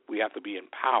equipped. We have to be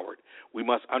empowered. We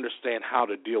must understand how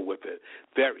to deal with it.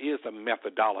 There is a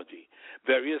methodology.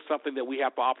 There is something that we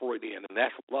have to operate in, and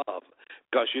that's love.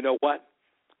 Because you know what?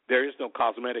 There is no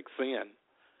cosmetic sin.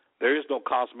 There is no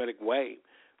cosmetic way.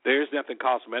 There is nothing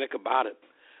cosmetic about it.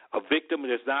 A victim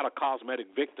is not a cosmetic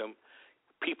victim.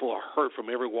 People are hurt from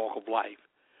every walk of life,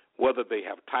 whether they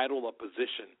have title or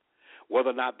position, whether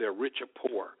or not they're rich or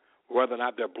poor, whether or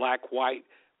not they're black, white,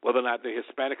 whether or not they're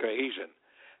Hispanic or Asian.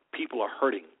 People are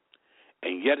hurting,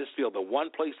 and yet it's still the one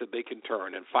place that they can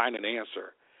turn and find an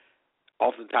answer.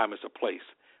 Oftentimes it's a place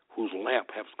whose lamp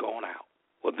has gone out.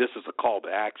 Well, this is a call to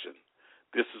action.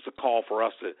 This is a call for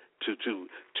us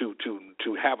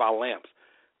to have our lamps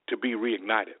to be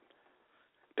reignited,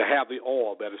 to have the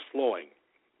oil that is flowing,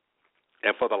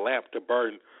 and for the lamp to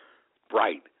burn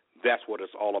bright. That's what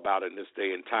it's all about in this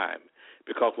day and time.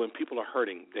 Because when people are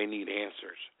hurting, they need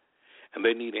answers, and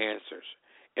they need answers.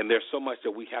 And there's so much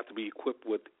that we have to be equipped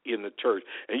with in the church.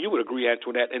 And you would agree,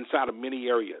 Antoinette, inside of many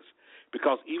areas.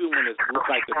 Because even when it looks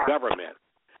like the government,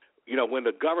 when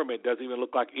the government doesn't even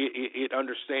look like it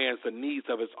understands the needs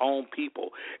of its own people,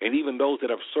 and even those that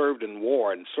have served in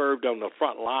war and served on the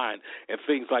front line and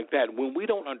things like that, when we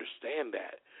don't understand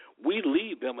that, we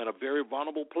leave them in a very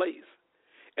vulnerable place.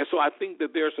 And so I think that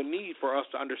there's a need for us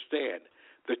to understand.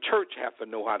 The church has to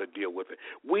know how to deal with it.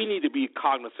 We need to be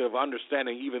cognizant of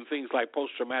understanding even things like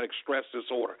post-traumatic stress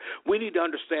disorder. We need to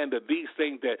understand that these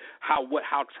things, that how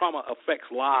trauma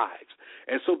affects lives.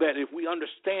 And so that if we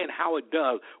understand how it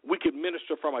does, we can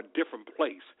minister from a different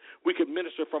place. We can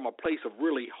minister from a place of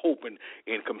really hope and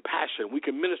compassion. We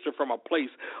can minister from a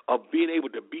place of being able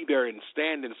to be there and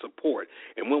stand in support.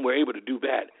 And when we're able to do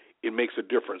that, it makes a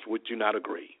difference. Would you not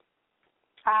agree?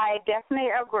 I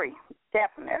definitely agree.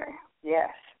 Definitely.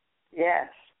 Yes, yes.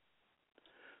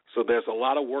 So there's a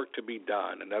lot of work to be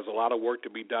done, and there's a lot of work to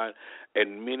be done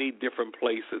in many different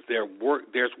places. There's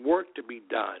work to be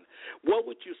done. What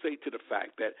would you say to the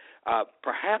fact that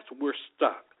perhaps we're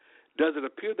stuck? Does it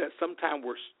appear that sometimes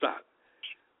we're stuck?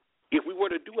 If we were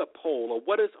to do a poll of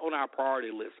what is on our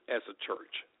priority list as a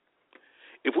church,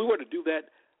 if we were to do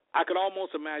that, I could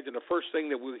almost imagine the first thing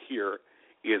that we'll hear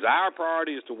is our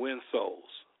priority is to win souls.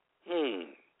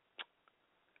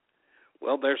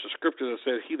 Well, there's a scripture that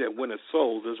says, he that winneth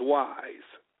souls is wise.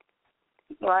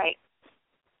 Right.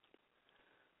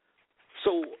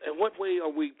 So in what way are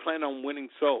we planning on winning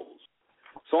souls?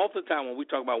 So oftentimes when we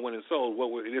talk about winning souls,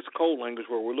 it's code language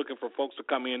where we're looking for folks to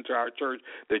come into our church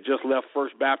that just left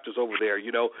First Baptist over there,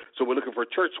 So we're looking for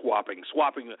church swapping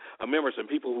members and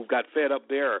people who've got fed up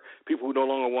there, or people who no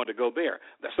longer want to go there.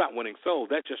 That's not winning souls.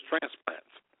 That's just transplants.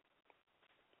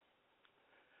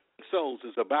 Souls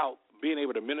is about being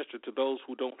able to minister to those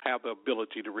who don't have the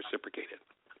ability to reciprocate it.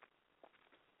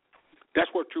 That's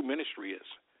what true ministry is.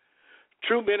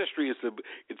 True ministry is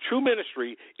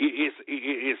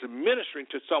ministering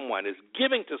to someone, is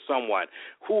giving to someone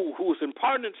who is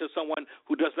imparting to someone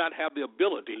who does not have the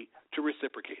ability to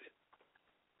reciprocate it.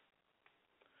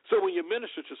 So when you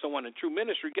minister to someone in true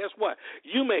ministry, guess what?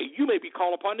 You may be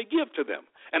called upon to give to them,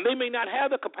 and they may not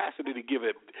have the capacity to give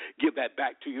that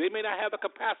back to you. They may not have the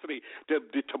capacity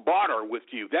to barter with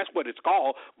you. That's what it's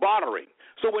called, bartering.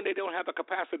 So when they don't have the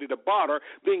capacity to barter,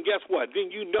 then guess what?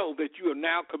 Then you know that you have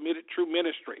now committed true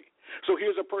ministry. So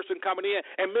here's a person coming in,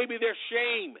 and maybe they're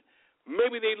shamed.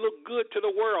 Maybe they look good to the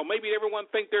world. Maybe everyone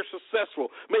think they're successful.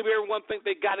 Maybe everyone think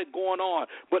they got it going on.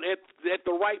 But at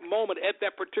the right moment, at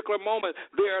that particular moment,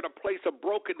 they're at a place of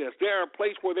brokenness. They're at a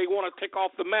place where they want to take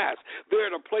off the mask. They're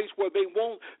at a place where they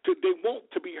want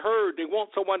to be heard. They want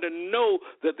someone to know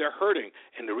that they're hurting.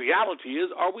 And the reality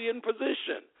is, are we in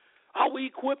position? Are we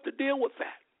equipped to deal with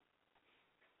that?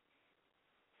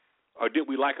 Or did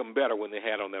we like them better when they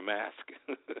had on their mask?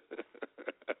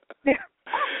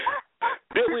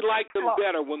 Did we like them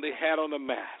better when they had on the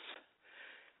mask?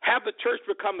 Have the church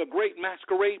become the great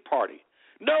masquerade party?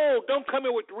 No, don't come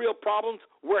in with real problems.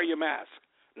 Wear your mask.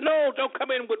 No, don't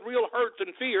come in with real hurts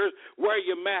and fears. Wear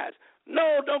your mask.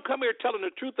 No, don't come here telling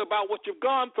the truth about what you've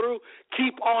gone through.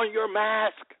 Keep on your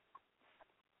mask.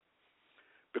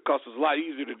 Because it's a lot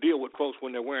easier to deal with folks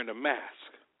when they're wearing a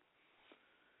mask.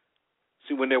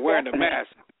 See, when they're wearing the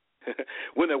mask,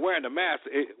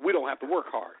 we don't have to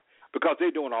work hard because they're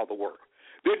doing all the work.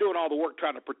 They're doing all the work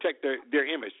trying to protect their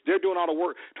image. They're doing all the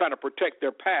work trying to protect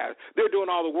their past. They're doing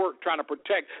all the work trying to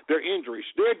protect their injuries.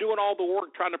 They're doing all the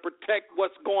work trying to protect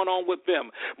what's going on with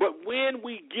them. But when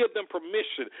we give them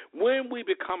permission, when we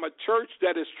become a church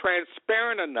that is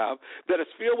transparent enough, that is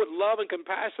filled with love and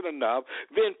compassion enough,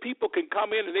 then people can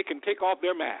come in and they can take off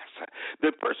their mask.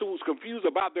 The person who's confused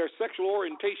about their sexual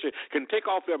orientation can take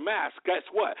off their mask. Guess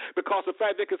what? Because the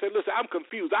fact they can say, listen, I'm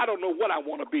confused. I don't know what I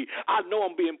want to be. I know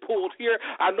I'm being pulled here.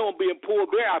 I know I'm being pulled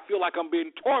there. I feel like I'm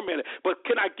being tormented. But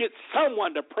can I get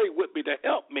someone to pray with me, to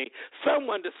help me,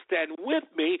 someone to stand with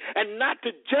me and not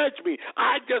to judge me?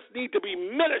 I just need to be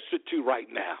ministered to right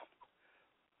now.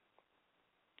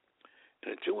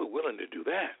 And until we're willing to do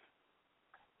that,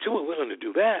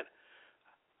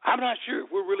 I'm not sure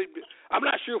if we're really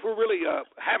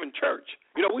having church.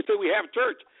 We say we have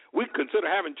church. We consider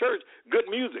having church good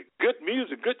music, good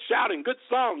shouting, good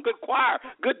song, good choir,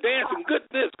 good dancing, good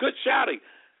this, good shouting.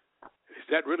 Is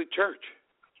that really church?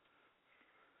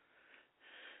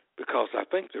 Because I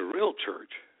think the real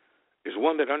church is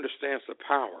one that understands the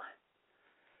power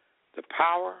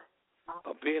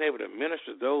of being able to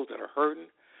minister to those that are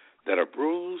hurting, that are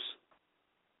bruised,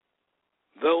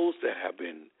 those that have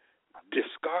been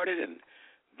discarded and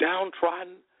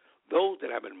downtrodden, those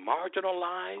that have been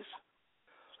marginalized,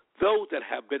 those that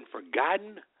have been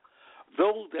forgotten,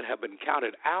 those that have been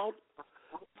counted out,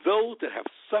 those that have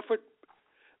suffered,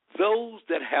 those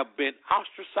that have been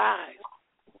ostracized.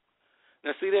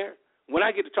 Now, see there? When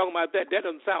I get to talking about that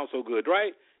doesn't sound so good,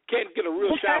 right? Can't get a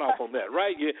real shout-off on that,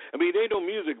 right? Yeah, there ain't no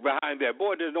music behind that.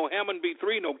 Boy, there's no Hammond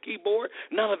B3, no keyboard,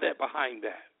 none of that behind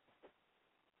that.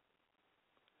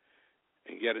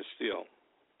 And yet it's still,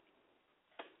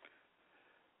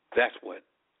 that's what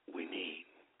we need.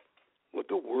 What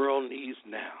the world needs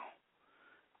now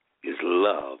is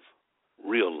love,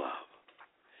 real love.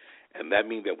 And that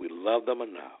means that we love them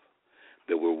enough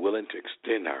that we're willing to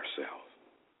extend ourselves.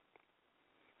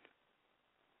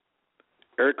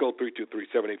 Area code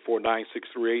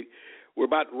 323-784-9638. We're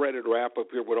about ready to wrap up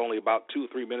here with only about 2 or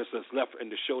 3 minutes left in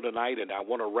the show tonight, and I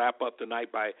want to wrap up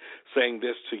tonight by saying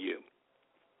this to you,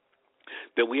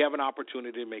 that we have an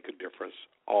opportunity to make a difference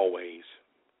always.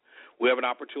 We have an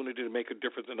opportunity to make a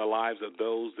difference in the lives of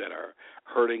those that are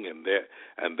hurting and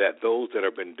that those that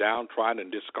have been downtrodden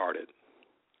and discarded.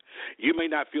 You may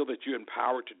not feel that you're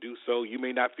empowered to do so. You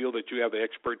may not feel that you have the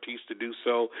expertise to do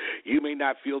so. You may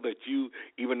not feel that you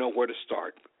even know where to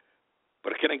start.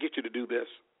 But can I get you to do this?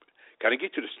 Can I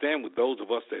get you to stand with those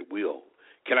of us that will?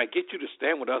 Can I get you to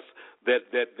stand with us that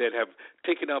have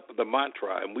taken up the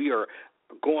mantra, and we are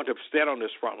going to stand on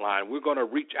this front line? We're going to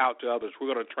reach out to others.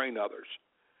 We're going to train others.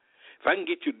 If I can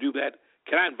get you to do that,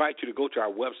 can I invite you to go to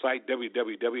our website,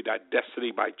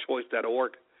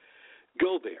 www.destinybychoice.org?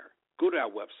 Go there. Go to our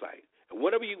website. And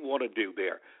whatever you want to do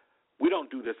there, we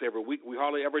don't do this every week. We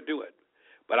hardly ever do it.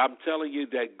 But I'm telling you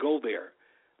that go there.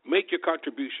 Make your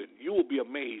contribution. You will be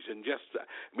amazed. And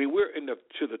we're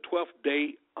to the 12th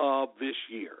day of this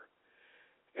year.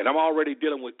 And I'm already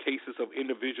dealing with cases of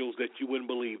individuals that you wouldn't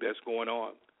believe that's going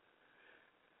on.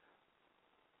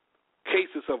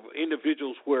 Cases of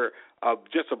individuals where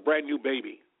just a brand new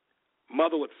baby,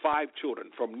 mother with 5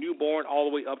 children, from newborn all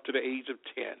the way up to the age of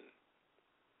 10,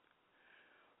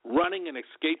 running and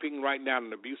escaping right now in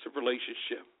an abusive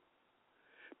relationship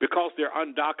because they're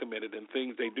undocumented and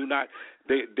things. They do not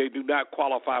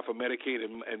qualify for Medicaid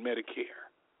and Medicare.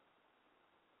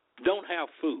 Don't have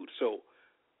food, so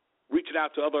reaching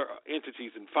out to other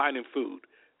entities and finding food.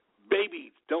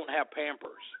 Babies don't have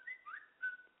Pampers.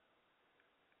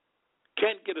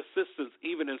 Can't get assistance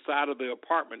even inside of the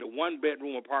apartment, the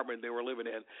one-bedroom apartment they were living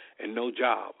in, and no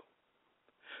job.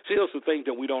 See, those are things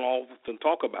that we don't often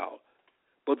talk about,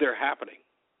 but they're happening.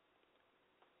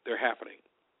 They're happening.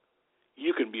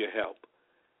 You can be a help.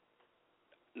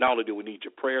 Not only do we need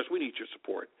your prayers, we need your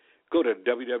support. Go to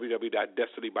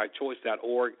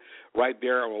www.destinybychoice.org. Right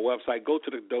there on our website. Go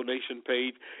to the donation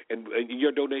page, and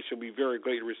your donation will be very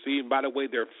greatly received. And by the way,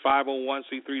 they're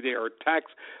 501c3. They are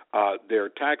tax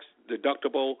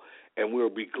deductible, and we'll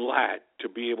be glad to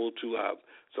be able to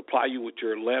supply you with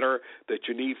your letter that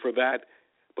you need for that.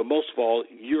 But most of all,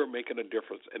 you're making a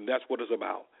difference, and that's what it's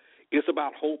about. It's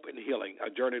about hope and healing, a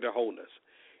journey to wholeness.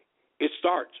 It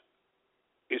starts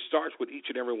with each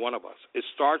and every one of us. It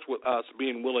starts with us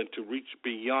being willing to reach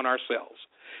beyond ourselves.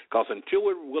 Because until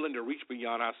we're willing to reach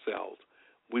beyond ourselves,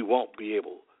 we won't be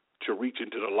able to reach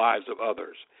into the lives of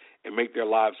others and make their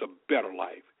lives a better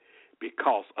life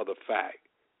because of the fact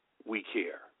we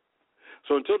care.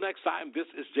 So until next time, this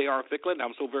is J.R. Thicklin.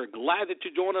 I'm so very glad that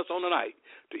you joined us on tonight.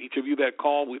 To each of you that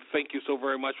called, we thank you so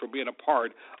very much for being a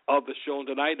part of the show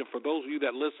tonight. And for those of you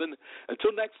that listen,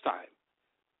 until next time,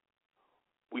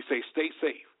 we say stay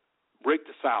safe, break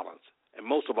the silence, and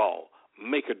most of all,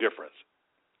 make a difference.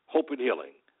 Hope and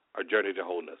healing, our journey to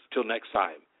wholeness. Till next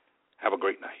time, have a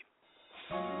great night.